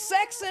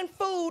 Sex and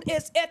food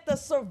is at the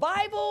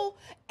survival,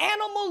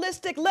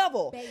 animalistic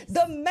level.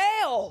 The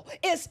male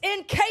is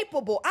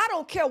incapable. I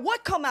don't care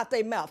what come out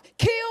their mouth.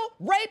 Kill,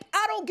 rape,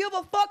 I don't give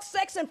a fuck,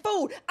 sex and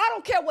food. I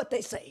don't care what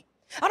they say.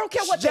 I don't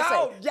care what they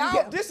say.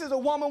 Y'all, this is a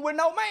woman with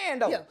no man,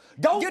 though. Yeah.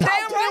 Go You're talk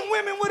damn to right. them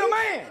women with a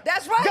man.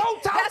 That's right. Go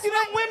talk That's to them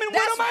right. women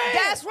with a man.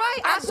 That's right.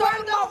 I I saw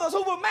them. grandmothers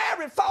who were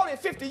married 40,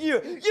 50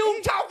 years. You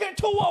talking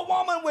to a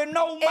woman with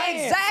no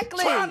man.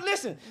 Exactly. Trying to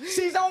listen.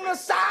 She's on the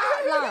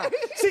sideline.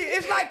 See,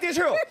 it's like this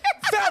here.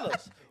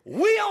 Fellas,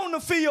 we on the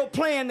field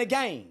playing the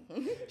game.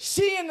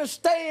 She in the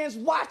stands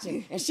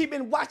watching, and she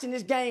been watching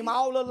this game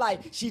all her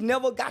life. She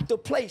never got to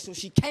play, so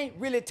she can't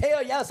really tell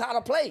us how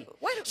to play.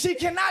 She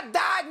cannot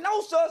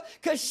diagnose us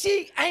because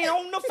she ain't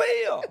on the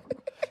field.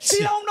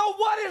 She don't know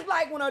what it's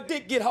like when her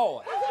dick get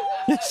hard.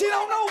 She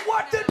don't know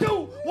what to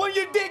do when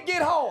your dick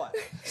get hard.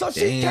 So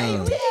she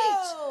can't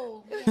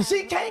teach.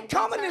 She can't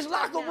come in this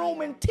locker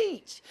room and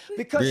teach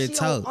because Real she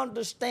talk. don't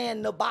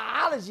understand the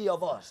biology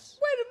of us.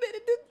 Wait a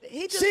minute.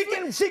 He just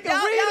She can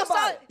read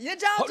about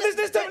it.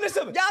 Listen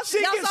to me.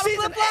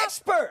 She's an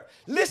expert.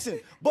 Listen,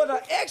 but an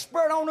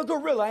expert on a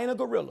gorilla ain't a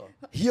gorilla.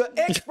 You're an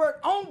expert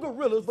on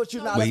gorillas, but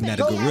you're not Wait, not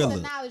a He has gorilla.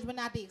 the knowledge, but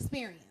not the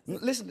experience.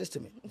 Listen to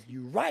me.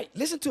 You're right.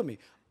 Listen to me.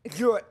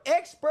 You're an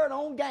expert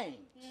on games,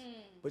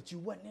 but you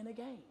wasn't in a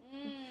game.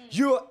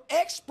 You're an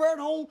expert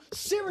on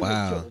serial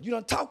killers. You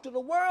done talk to the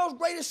world's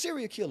greatest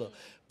serial killer,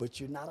 but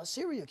you're not a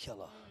serial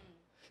killer.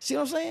 See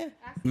what I'm saying?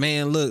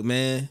 Man, look,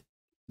 man.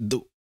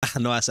 I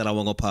know I said I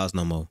wasn't gonna pause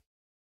no more,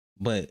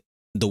 but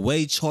the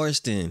way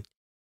Charleston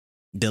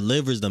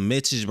delivers the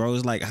message, bro,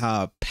 is like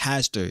how a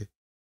pastor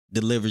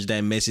delivers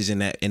that message in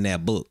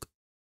that book.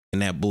 I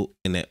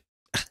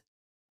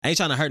ain't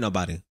trying to hurt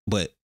nobody,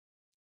 but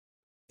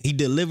he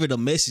delivered a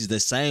message the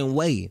same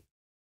way.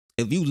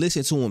 If you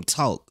listen to him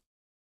talk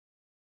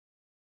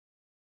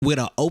with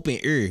an open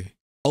ear,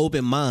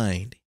 open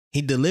mind,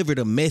 he delivered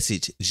a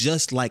message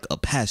just like a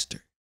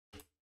pastor.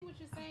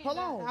 Hold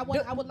on.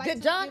 I would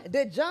like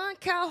did John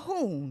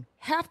Calhoun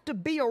have to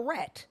be a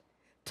rat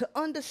to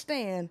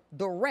understand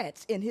the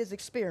rats in his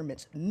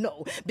experiments?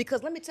 No,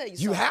 because let me tell you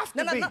something. You have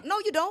to be. No,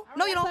 you don't.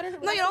 No, you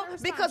don't. No, you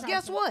don't. Because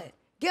guess what?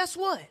 Guess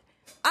what?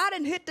 I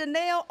done hit the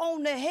nail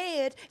on the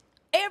head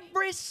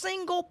every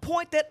single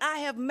point that I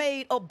have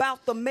made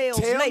about the male's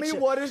nature. Tell me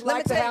what it's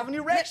like to have an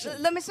erection.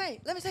 Let me say,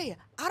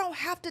 I don't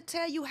have to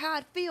tell you how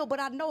it feel, but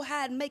I know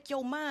how it make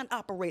your mind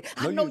operate.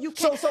 I know you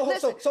can't. Listen,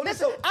 let me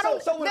tell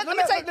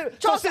you,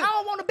 Charleston, I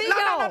don't want to be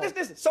y'all. No,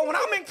 listen. So when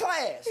I'm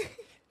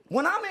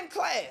in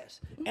class,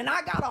 and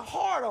I got a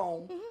hard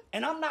on,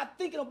 and I'm not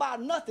thinking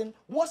about nothing,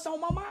 what's on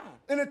my mind?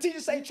 And the teacher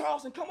say,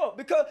 Charleston, come up,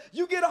 because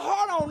you get a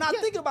hard on not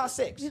thinking about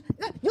sex.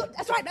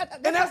 That's right.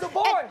 And as a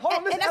boy,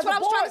 that's what I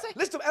was trying to say.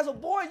 Listen, as a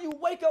boy, you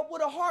wake up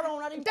with a hard on,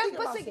 not even thinking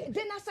about sex.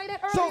 Didn't I say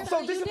that earlier?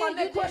 So this is my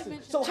next question.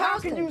 So how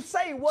can you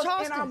say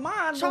what's in our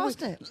mind?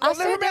 Charleston, I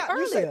said that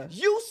earlier.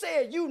 You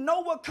said you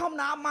know what come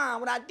to our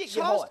mind when I dick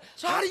get hard.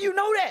 How do you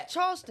know that?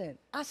 Charleston,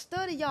 I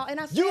study y'all, and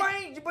I said you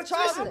ain't. But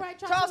Charleston,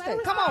 listen. Charleston,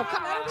 come on,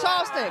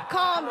 Charleston,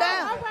 calm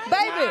down,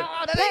 baby.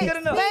 That ain't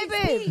good enough.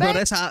 Baby, Bro,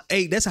 that's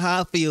how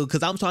I feel,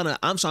 because I'm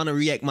trying to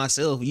react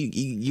myself.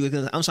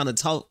 I'm trying to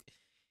talk,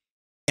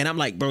 and I'm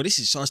like, bro, this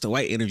is Charleston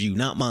White interview,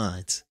 not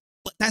mine.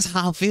 But that's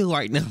how I feel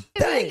right now.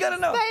 That ain't good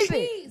enough.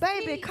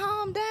 Baby,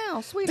 calm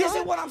down, sweetheart. This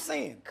is what I'm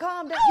saying.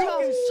 Calm down. You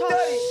can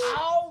study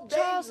all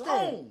day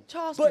long,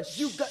 Charleston. but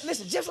you got,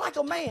 listen, just like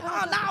a man.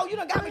 Now you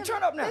done got me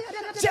turned up now.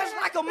 Just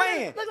like a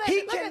man,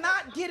 he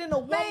cannot get in a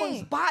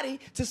woman's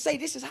body to say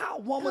this is how a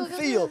woman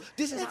feels.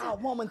 This is how a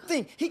woman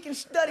think. He can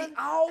study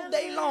all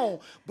day long,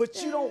 but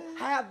you don't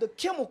have the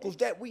chemicals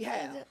that we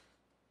have.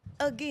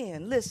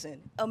 Again, listen,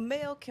 a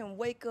male can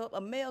wake up, a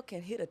male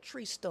can hit a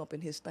tree stump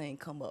and his thing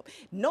come up.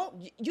 No,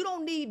 you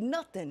don't need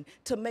nothing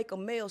to make a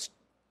male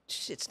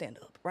shit, stand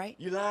up, right?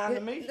 You lying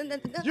to me? No,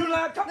 You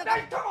lying? Come on, no,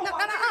 you don't. no,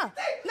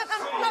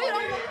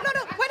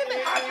 wait a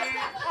minute.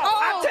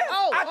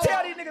 I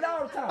tell these niggas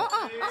all the time.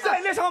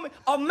 Say, listen, homie,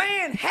 a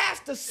man has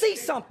to see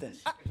something.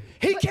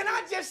 He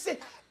cannot just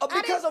sit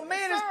because a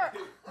man is.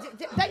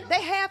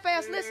 They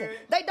half-ass listen.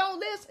 They don't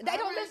listen. They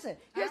don't listen.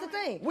 Here's the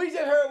thing. We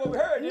just heard what we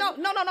heard. No.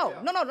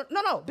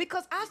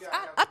 Because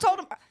I told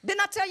them.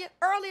 Didn't I tell you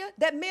earlier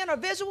that men are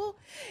visual?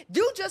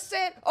 You just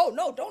said, oh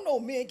no, don't no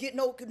men get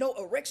no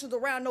erections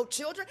around no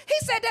children. He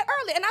said that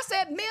earlier, and I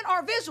said men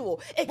are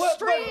visual,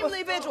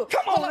 extremely visual.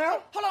 Come on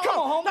now.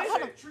 Hold on.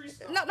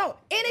 No.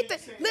 Anything.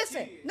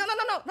 Listen. No.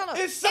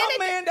 It's some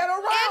men that are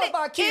aroused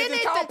by kids.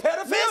 It's called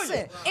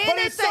pedophilia. But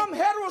it's some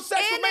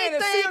heterosexual man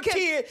that see a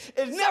kid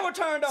is never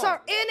turned on. Sir,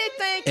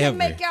 anything can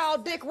make y'all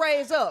dick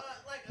raise up.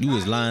 You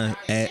was lying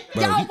at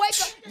bro.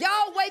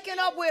 Y'all waking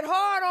up with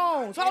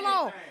hard-ons. Hold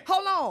on.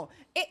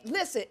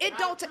 It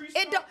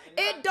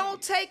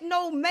don't take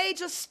no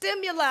major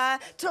stimuli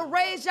to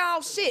raise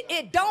y'all shit.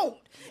 It don't.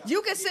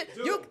 You can sit.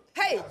 So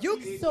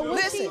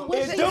what she's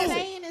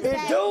saying is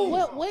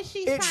that what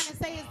she's trying to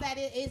say is that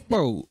it is.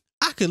 Bro,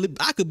 I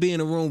could be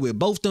in a room with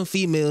both them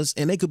females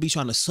and they could be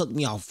trying to suck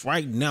me off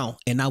right now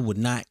and I would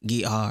not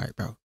get hard,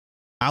 bro.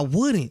 I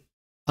wouldn't.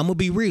 I'm gonna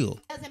be real.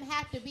 Doesn't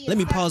have to be. Let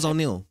me pause on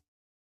them.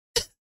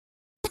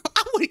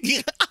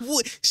 I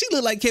would. She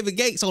look like Kevin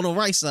Gates on the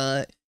right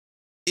side.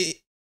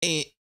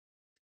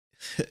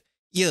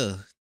 Yeah,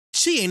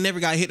 she ain't never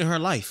got hit in her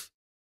life.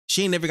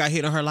 She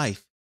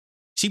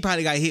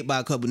probably got hit by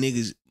a couple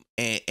niggas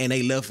and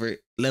they left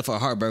her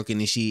heartbroken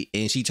and she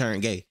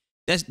turned gay.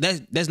 That's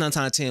 9 times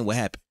out of 10 what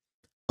happened.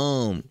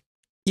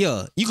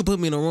 Yeah, you could put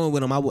me in a room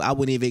with them. I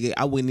wouldn't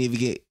even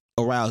get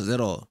aroused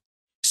at all.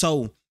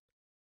 So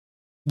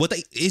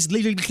it's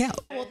literally the count.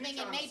 Thing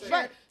in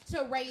nature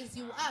to raise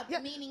you up,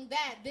 meaning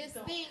that this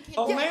thing can.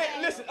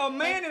 A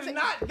man is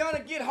not gonna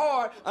get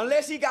hard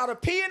unless he got to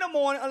pee in the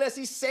morning, unless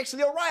he's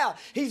sexually aroused.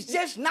 He's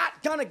just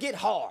not gonna get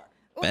hard.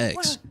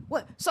 Facts.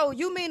 What? So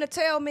you mean to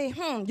tell me,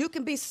 you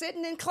can be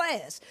sitting in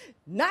class,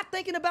 not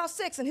thinking about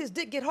sex, and his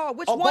dick get hard?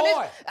 Which one is?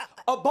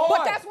 A boy.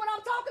 But that's what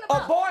I'm talking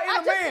about. A boy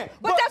and a man.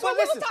 But that's what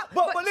we was talking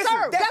about. But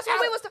sir, that's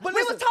what we was talking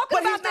about.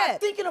 But he's not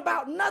thinking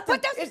about nothing.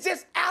 It's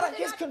just out of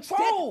his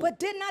control. But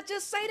didn't I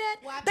just say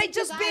that? They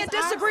just being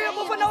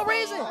disagreeable for no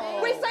reason.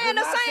 We saying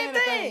the same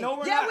thing.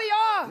 Yeah, we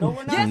are.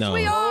 Yes,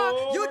 we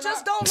are. You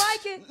just don't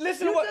like it.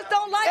 Listen to what. You just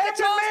don't like it.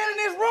 Every man in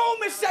this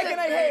room is shaking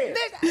their head.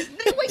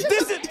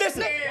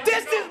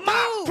 This is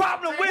my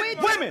problem with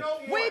women.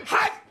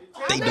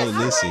 They don't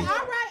listen. All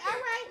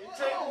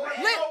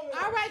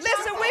right.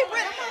 Listen,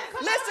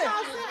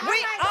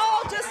 we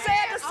all just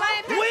said the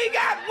same thing. We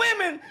got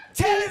women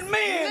telling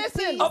men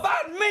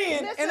about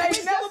men, and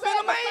they've never been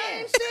a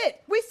man.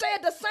 We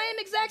said the same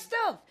exact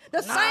stuff.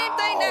 The same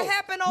thing that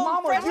happened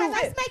on President.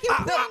 Let's make it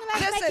clear.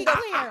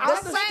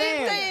 The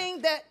same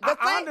thing that.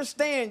 I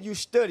understand you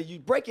study, you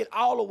break it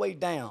all the way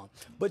down,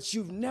 but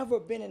you've never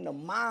been in the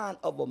mind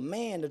of a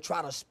man to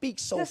try to speak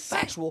so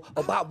factual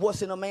about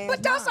what's in a man's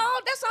mind. But that's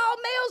all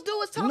males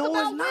do is talk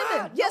about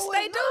women. Yes,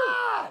 they do.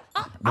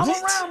 I'm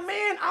around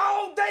men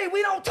all day.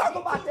 We don't talk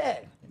about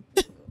that.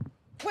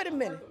 Wait a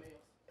minute.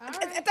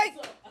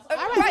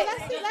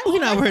 We're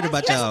not worried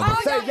about y'all.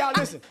 Say, y'all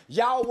listen.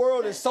 Y'all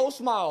world is so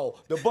small.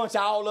 The bunch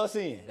of all us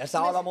in. That's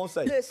all I'm gonna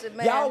say. Listen,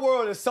 man. Y'all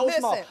world is so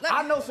small.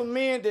 I know some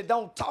men that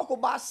don't talk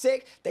about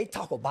sex. They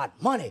talk about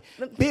money,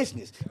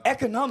 business,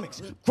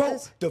 economics,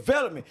 growth,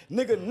 development.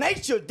 Nigga,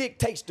 nature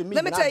dictates to me.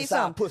 Let me tell you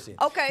something. Pussy.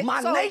 Okay,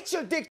 my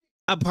nature dictates.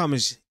 I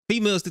promise,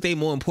 females think they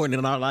more important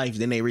in our life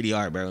than they really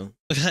are, bro.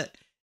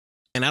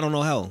 And I don't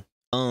know how.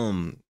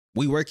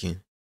 We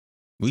working.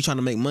 We trying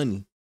to make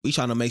money. We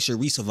trying to make sure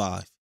we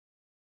survive.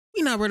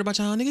 We not worried about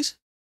y'all niggas.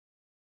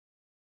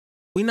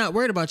 We not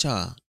worried about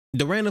y'all.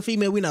 The random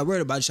female, we not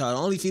worried about y'all.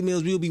 The only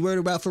females we'll be worried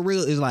about for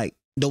real is like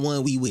the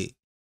one we with.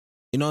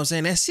 You know what I'm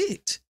saying? That's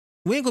it.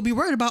 We ain't gonna be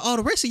worried about all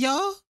the rest of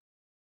y'all.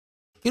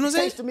 You know what I'm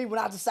saying? It takes to me when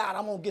I decide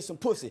I'm gonna get some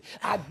pussy.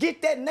 I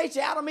get that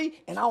nature out of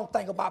me and I don't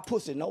think about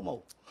pussy no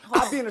more.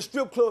 I be in a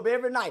strip club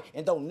every night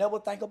and don't never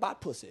think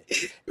about pussy.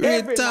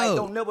 Every night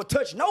don't never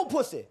touch no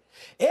pussy.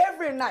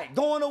 Every night.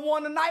 Going to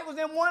one tonight was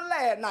in one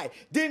last night.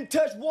 Didn't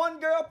touch one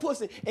girl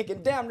pussy and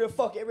can damn near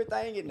fuck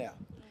everything in there.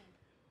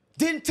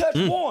 Didn't touch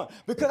one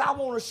because I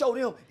want to show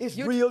them it's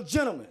real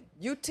gentlemen.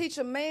 You teach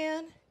a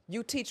man,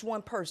 you teach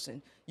one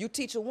person. You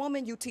teach a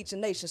woman, you teach a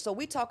nation. So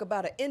we talk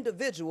about an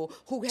individual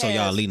who has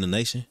y'all leading the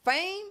nation?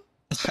 Fame,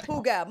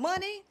 who got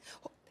money,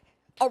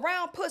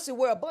 around pussy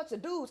where a bunch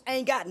of dudes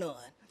ain't got none.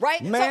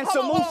 Right? Man,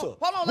 so, hold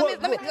on,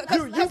 let me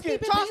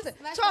Charleston,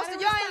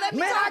 y'all ain't let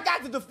me man, talk. I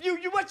got to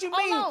defuse you. What you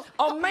mean?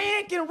 A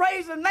man can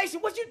raise a nation.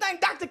 What you think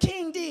Dr.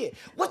 King did?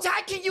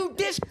 How can you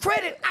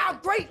discredit our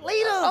great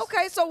leaders?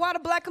 Okay, so why the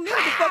black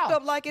community fucked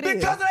up like it is?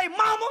 Because of their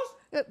mamas?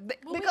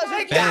 Because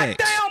they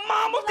goddamn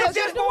mamas that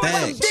just want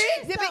some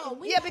dick?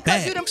 Yeah,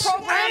 because you done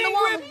programmed the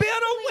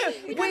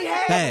woman. We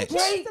have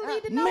great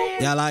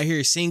men. Y'all out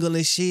here single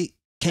and shit.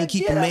 Can't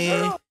keep a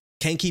man.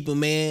 Can't keep a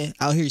man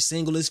out here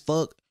single as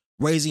fuck.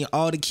 Raising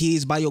all the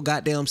kids by your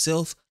goddamn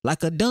self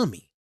like a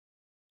dummy.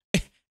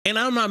 And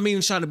I'm not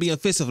meaning trying to be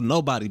offensive to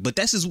nobody, but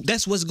that's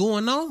what's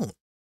going on.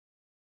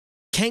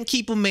 Can't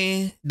keep a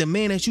man, the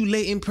man that you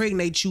let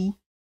impregnate you,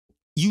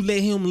 you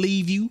let him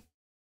leave you.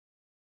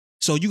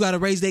 So you got to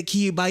raise that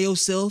kid by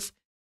yourself.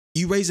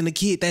 You raising a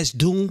kid that's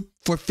doomed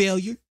for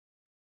failure.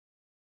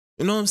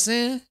 You know what I'm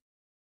saying?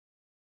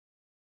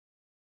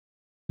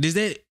 Does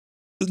that,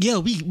 yeah,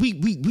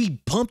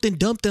 we pumped and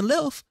dumped and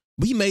left.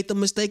 We made the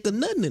mistake of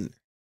nothing in there.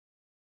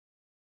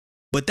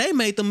 But they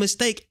made the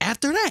mistake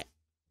after that.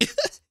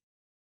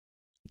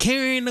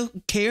 Carrying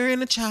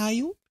a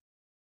child,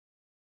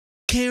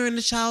 carrying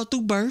the child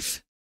through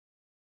birth,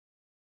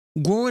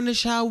 growing the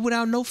child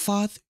without no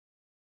father,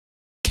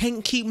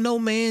 can't keep no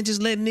man,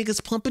 just let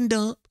niggas pump and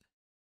dump.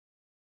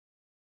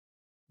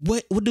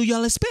 What do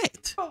y'all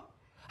expect?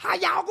 How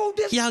y'all go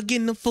this? Y'all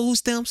getting the food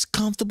stamps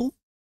comfortable?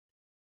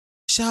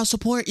 Child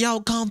support,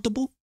 y'all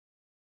comfortable?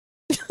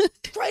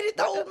 Traded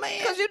those, man.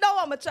 Because you know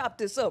I'm going to chop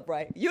this up,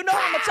 right? You know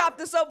I'm going to chop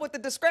this up with the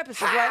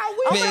discrepancies, right?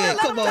 Man,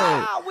 come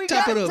on.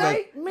 Chop it up,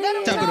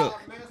 man. Chop it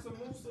up.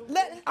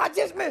 I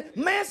just met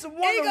Mansa,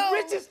 one of the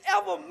richest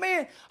ever,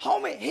 man.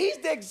 Homie, he's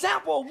the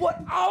example of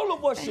what all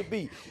of us should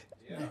be.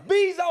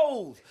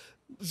 Bezos,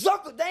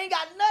 Zucker, they ain't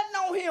got nothing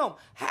on him.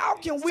 How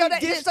can we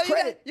discredit?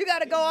 So you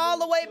got to go all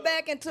the way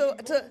back into a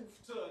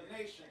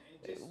nation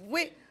and just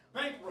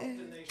bankrupt the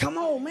nation. Come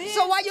on, man.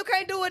 So why you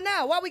can't do it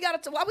now? Why we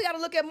gotta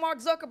look at Mark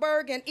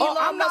Zuckerberg and Elon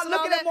Musk? I'm not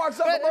looking at Mark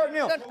Zuckerberg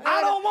now.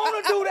 I don't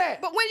want to do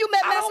that. But when you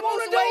met Mansa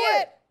Musa,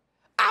 where at?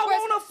 I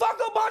want to fuck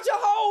a bunch of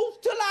hoes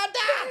till I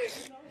die.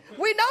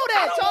 We know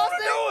that,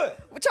 Charleston. I don't want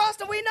to do it.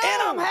 Charleston, we know.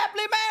 And I'm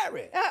happily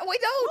married. We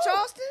know,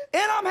 Charleston.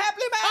 And I'm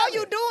happily married. All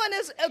you doing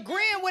is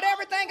agreeing with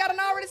everything I done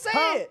already said.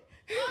 Y'all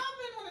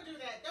been want to do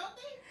that, don't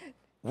they?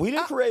 We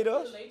didn't create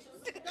us.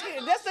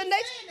 That's the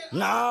nature.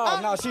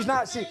 No, she's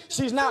not.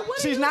 She's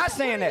not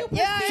saying that.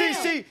 Yeah.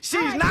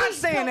 She's not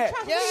saying that.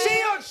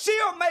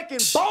 She'll making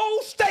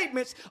bold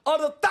statements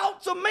of the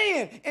thoughts of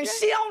men, and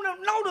she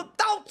don't know the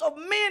thoughts of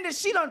men that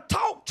she done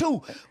talked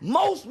to.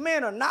 Most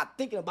men are not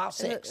thinking about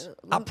sex.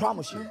 I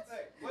promise you.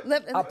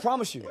 I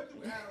promise you.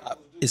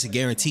 It's a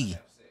guarantee.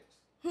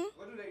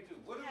 What do they do?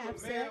 What do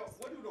the male?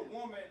 What do the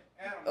woman?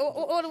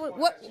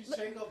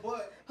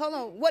 Hold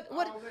on.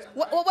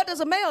 What does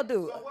a male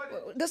do?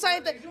 The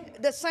same thing.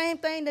 The same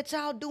thing that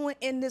y'all doing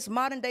in this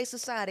modern day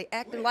society,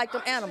 acting like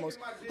them animals.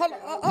 More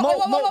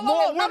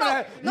women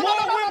are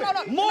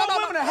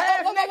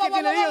half naked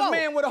than it is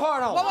men with a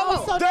heart on.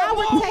 So there now are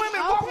more we're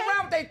women walking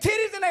around with their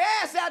titties and their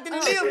ass out than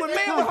it is with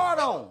men with heart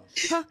on.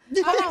 So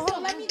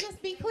let me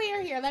just be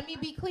clear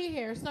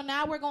here. So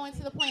now we're going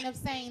to the point of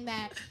saying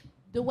that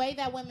the way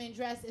that women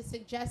dress is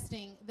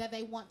suggesting that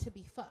they want to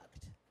be fucked.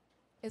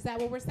 Is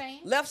that what we're saying?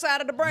 Left side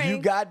of the brain. You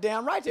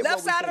goddamn right.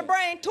 Left side of the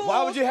brain, tools.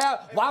 Why would you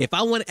have? If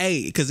I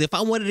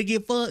wanted to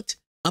get fucked,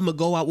 I'm gonna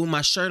go out with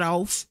my shirt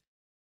off,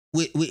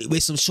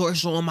 with some shorts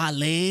showing my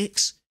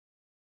legs,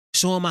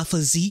 showing my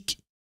physique,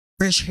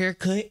 fresh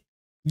haircut.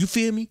 You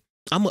feel me?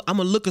 I'm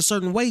gonna look a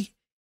certain way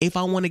if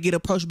I want to get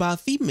approached by a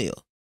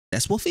female.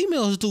 That's what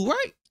females do,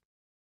 right?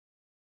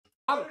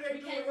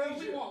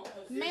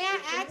 May I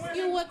ask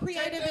you what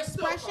creative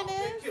expression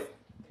is?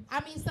 I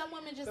mean, some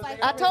women just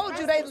like. I told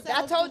you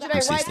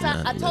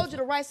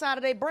the right side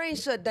of their brain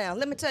shut down.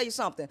 Let me tell you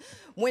something.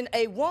 When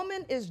a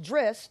woman is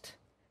dressed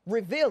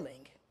revealing,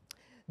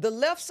 the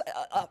left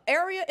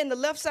area in the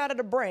left side of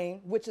the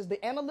brain, which is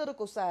the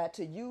analytical side,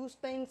 to use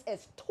things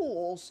as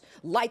tools,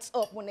 lights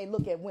up when they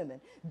look at women.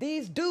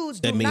 These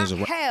dudes do not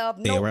have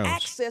no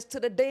access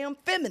to the damn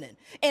feminine.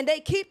 And they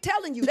keep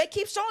telling you, they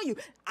keep showing you,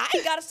 I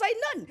ain't got to say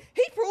nothing.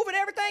 He proving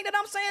everything that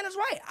I'm saying is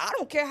right. I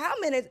don't care how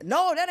many.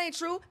 No, that ain't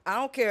true. I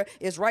don't care.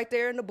 It's right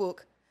there in the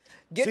book.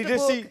 Get the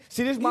book.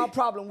 See, this is my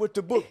problem with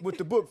the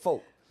book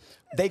folk.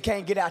 They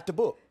can't get out the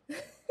book.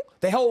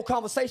 The whole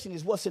conversation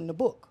is what's in the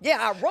book. Yeah,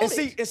 I wrote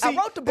it. I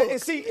wrote the book.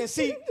 And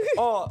see,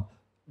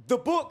 the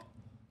book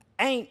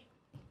ain't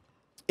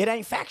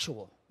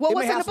factual. Well, it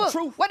what's may in have the book?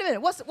 Truth. Wait a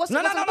minute. What's in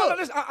the book? No.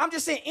 Listen, I'm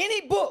just saying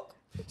any book.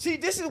 See,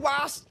 this is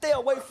why I stay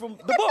away from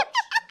the books,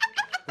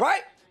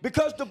 right?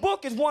 Because the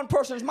book is one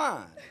person's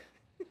mind.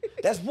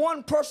 That's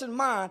one person's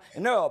mind,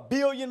 and there are a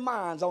billion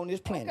minds on this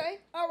planet. Okay,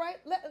 all right.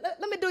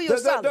 Let me do you a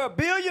solid. There are a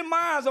billion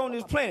minds on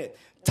this planet.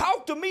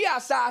 Talk to me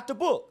outside the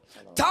book.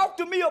 Talk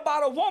to me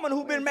about a woman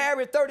who's been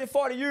married 30,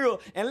 40 years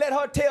and let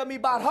her tell me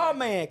about her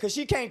man, because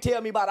she can't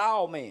tell me about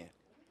our man.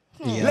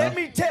 Yeah. Let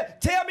me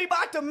tell me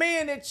about the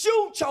men that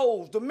you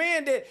chose, the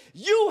men that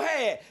you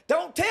had.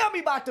 Don't tell me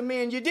about the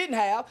men you didn't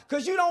have,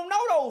 because you don't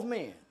know those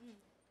men.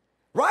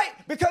 Right?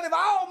 Because if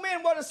all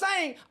men were the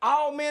same,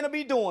 all men would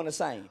be doing the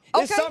same.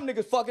 Okay. There's some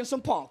niggas fucking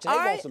some punks. And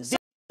they want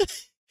some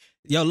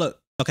Yo, look.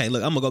 Okay,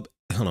 look, I'm going to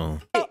go. Hold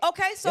on.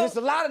 Okay, so. It's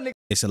a lot of niggas.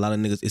 It's a lot of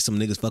niggas. It's some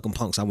niggas fucking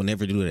punks. I would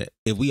never do that.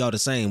 If we all the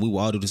same, we will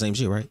all do the same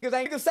shit, right? Because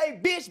they niggas say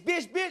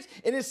bitch,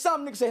 and then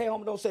some niggas say, hey,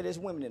 homie, don't say there's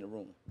women in the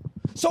room.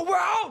 So we're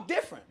all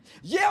different.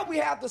 Yeah, we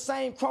have the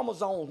same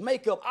chromosomes,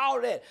 makeup,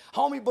 all that.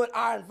 Homie, but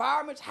our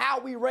environments, how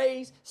we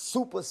raise,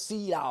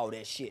 supersede all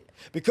that shit.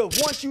 Because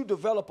once you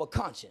develop a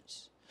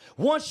conscience,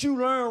 Once you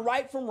learn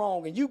right from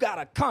wrong and you got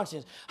a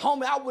conscience,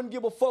 homie, I wouldn't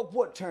give a fuck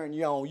what turn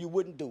you on, you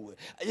wouldn't do it.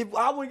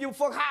 I wouldn't give a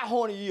fuck how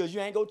horny you is, you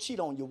ain't gonna cheat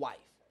on your wife.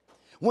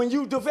 When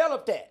you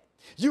develop that,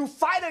 you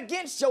fight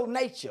against your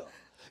nature.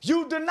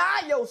 You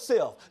deny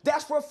yourself.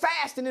 That's where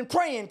fasting and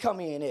praying come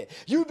in at.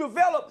 You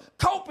develop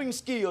coping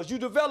skills. You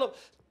develop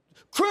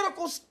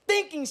critical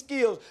thinking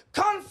skills,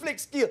 conflict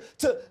skills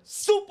to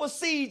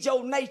supersede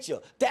your nature.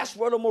 That's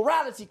where the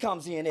morality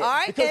comes in at. All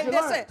right, and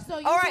that's it. So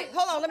All right,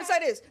 hold on. Let me say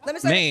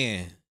this.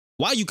 Man,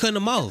 why you cutting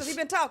them off? Because he's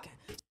been talking.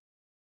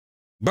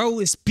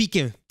 Bro is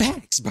speaking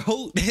facts,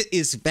 bro. That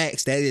is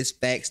facts. That is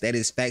facts. That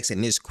is facts.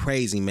 And it's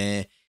crazy,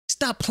 man.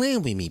 Stop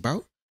playing with me,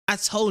 bro. I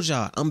told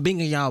y'all, I'm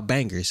bringing y'all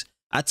bangers.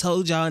 I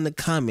told y'all in the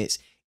comments,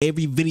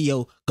 every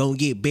video gonna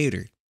get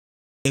better.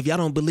 If y'all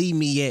don't believe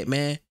me yet,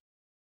 man,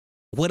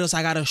 what else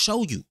I gotta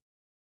show you?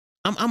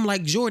 I'm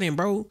like Jordan,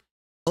 bro,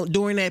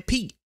 during that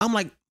peak. I'm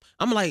like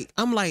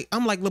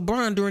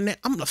LeBron during that.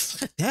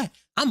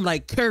 I'm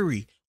like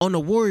Curry on the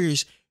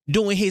Warriors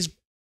doing his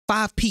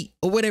 5 peak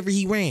or whatever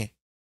he ran.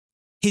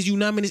 His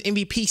unanimous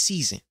MVP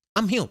season.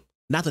 I'm him,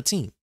 not the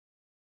team.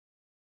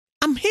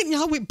 I'm hitting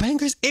y'all with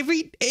bangers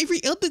every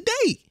other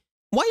day.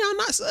 Why y'all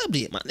not subbed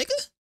yet, my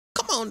nigga?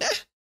 Come on, there.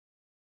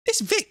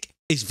 It's Vic.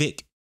 It's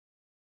Vic.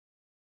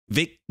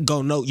 Vic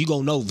gon' know. You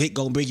gon' know Vic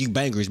gon' bring you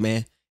bangers,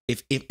 man.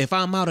 If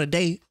I'm out a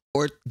day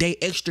or day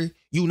extra,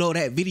 you know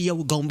that video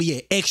gonna be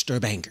an extra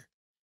banger.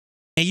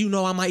 And you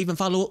know I might even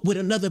follow up with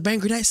another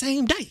banger that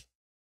same day.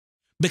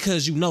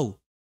 Because you know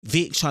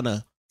Vic trying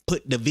to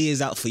put the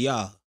vids out for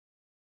y'all.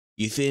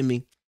 You feel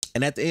me?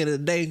 And at the end of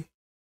the day,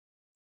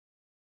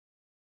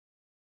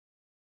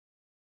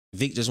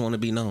 Vic just want to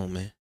be known,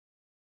 man.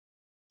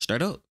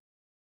 Straight up.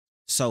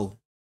 So,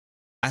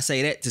 I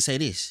say that to say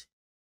this.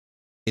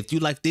 If you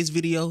like this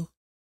video,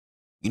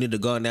 you need to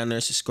go down there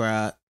and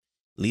subscribe.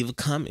 Leave a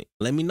comment.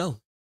 Let me know.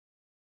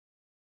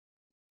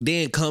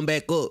 Then come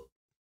back up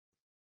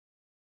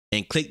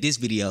and click this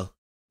video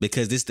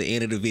because this is the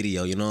end of the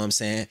video. You know what I'm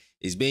saying?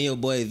 It's been your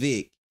boy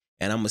Vic,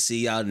 and I'm going to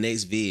see y'all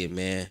next vid,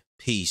 man.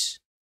 Peace.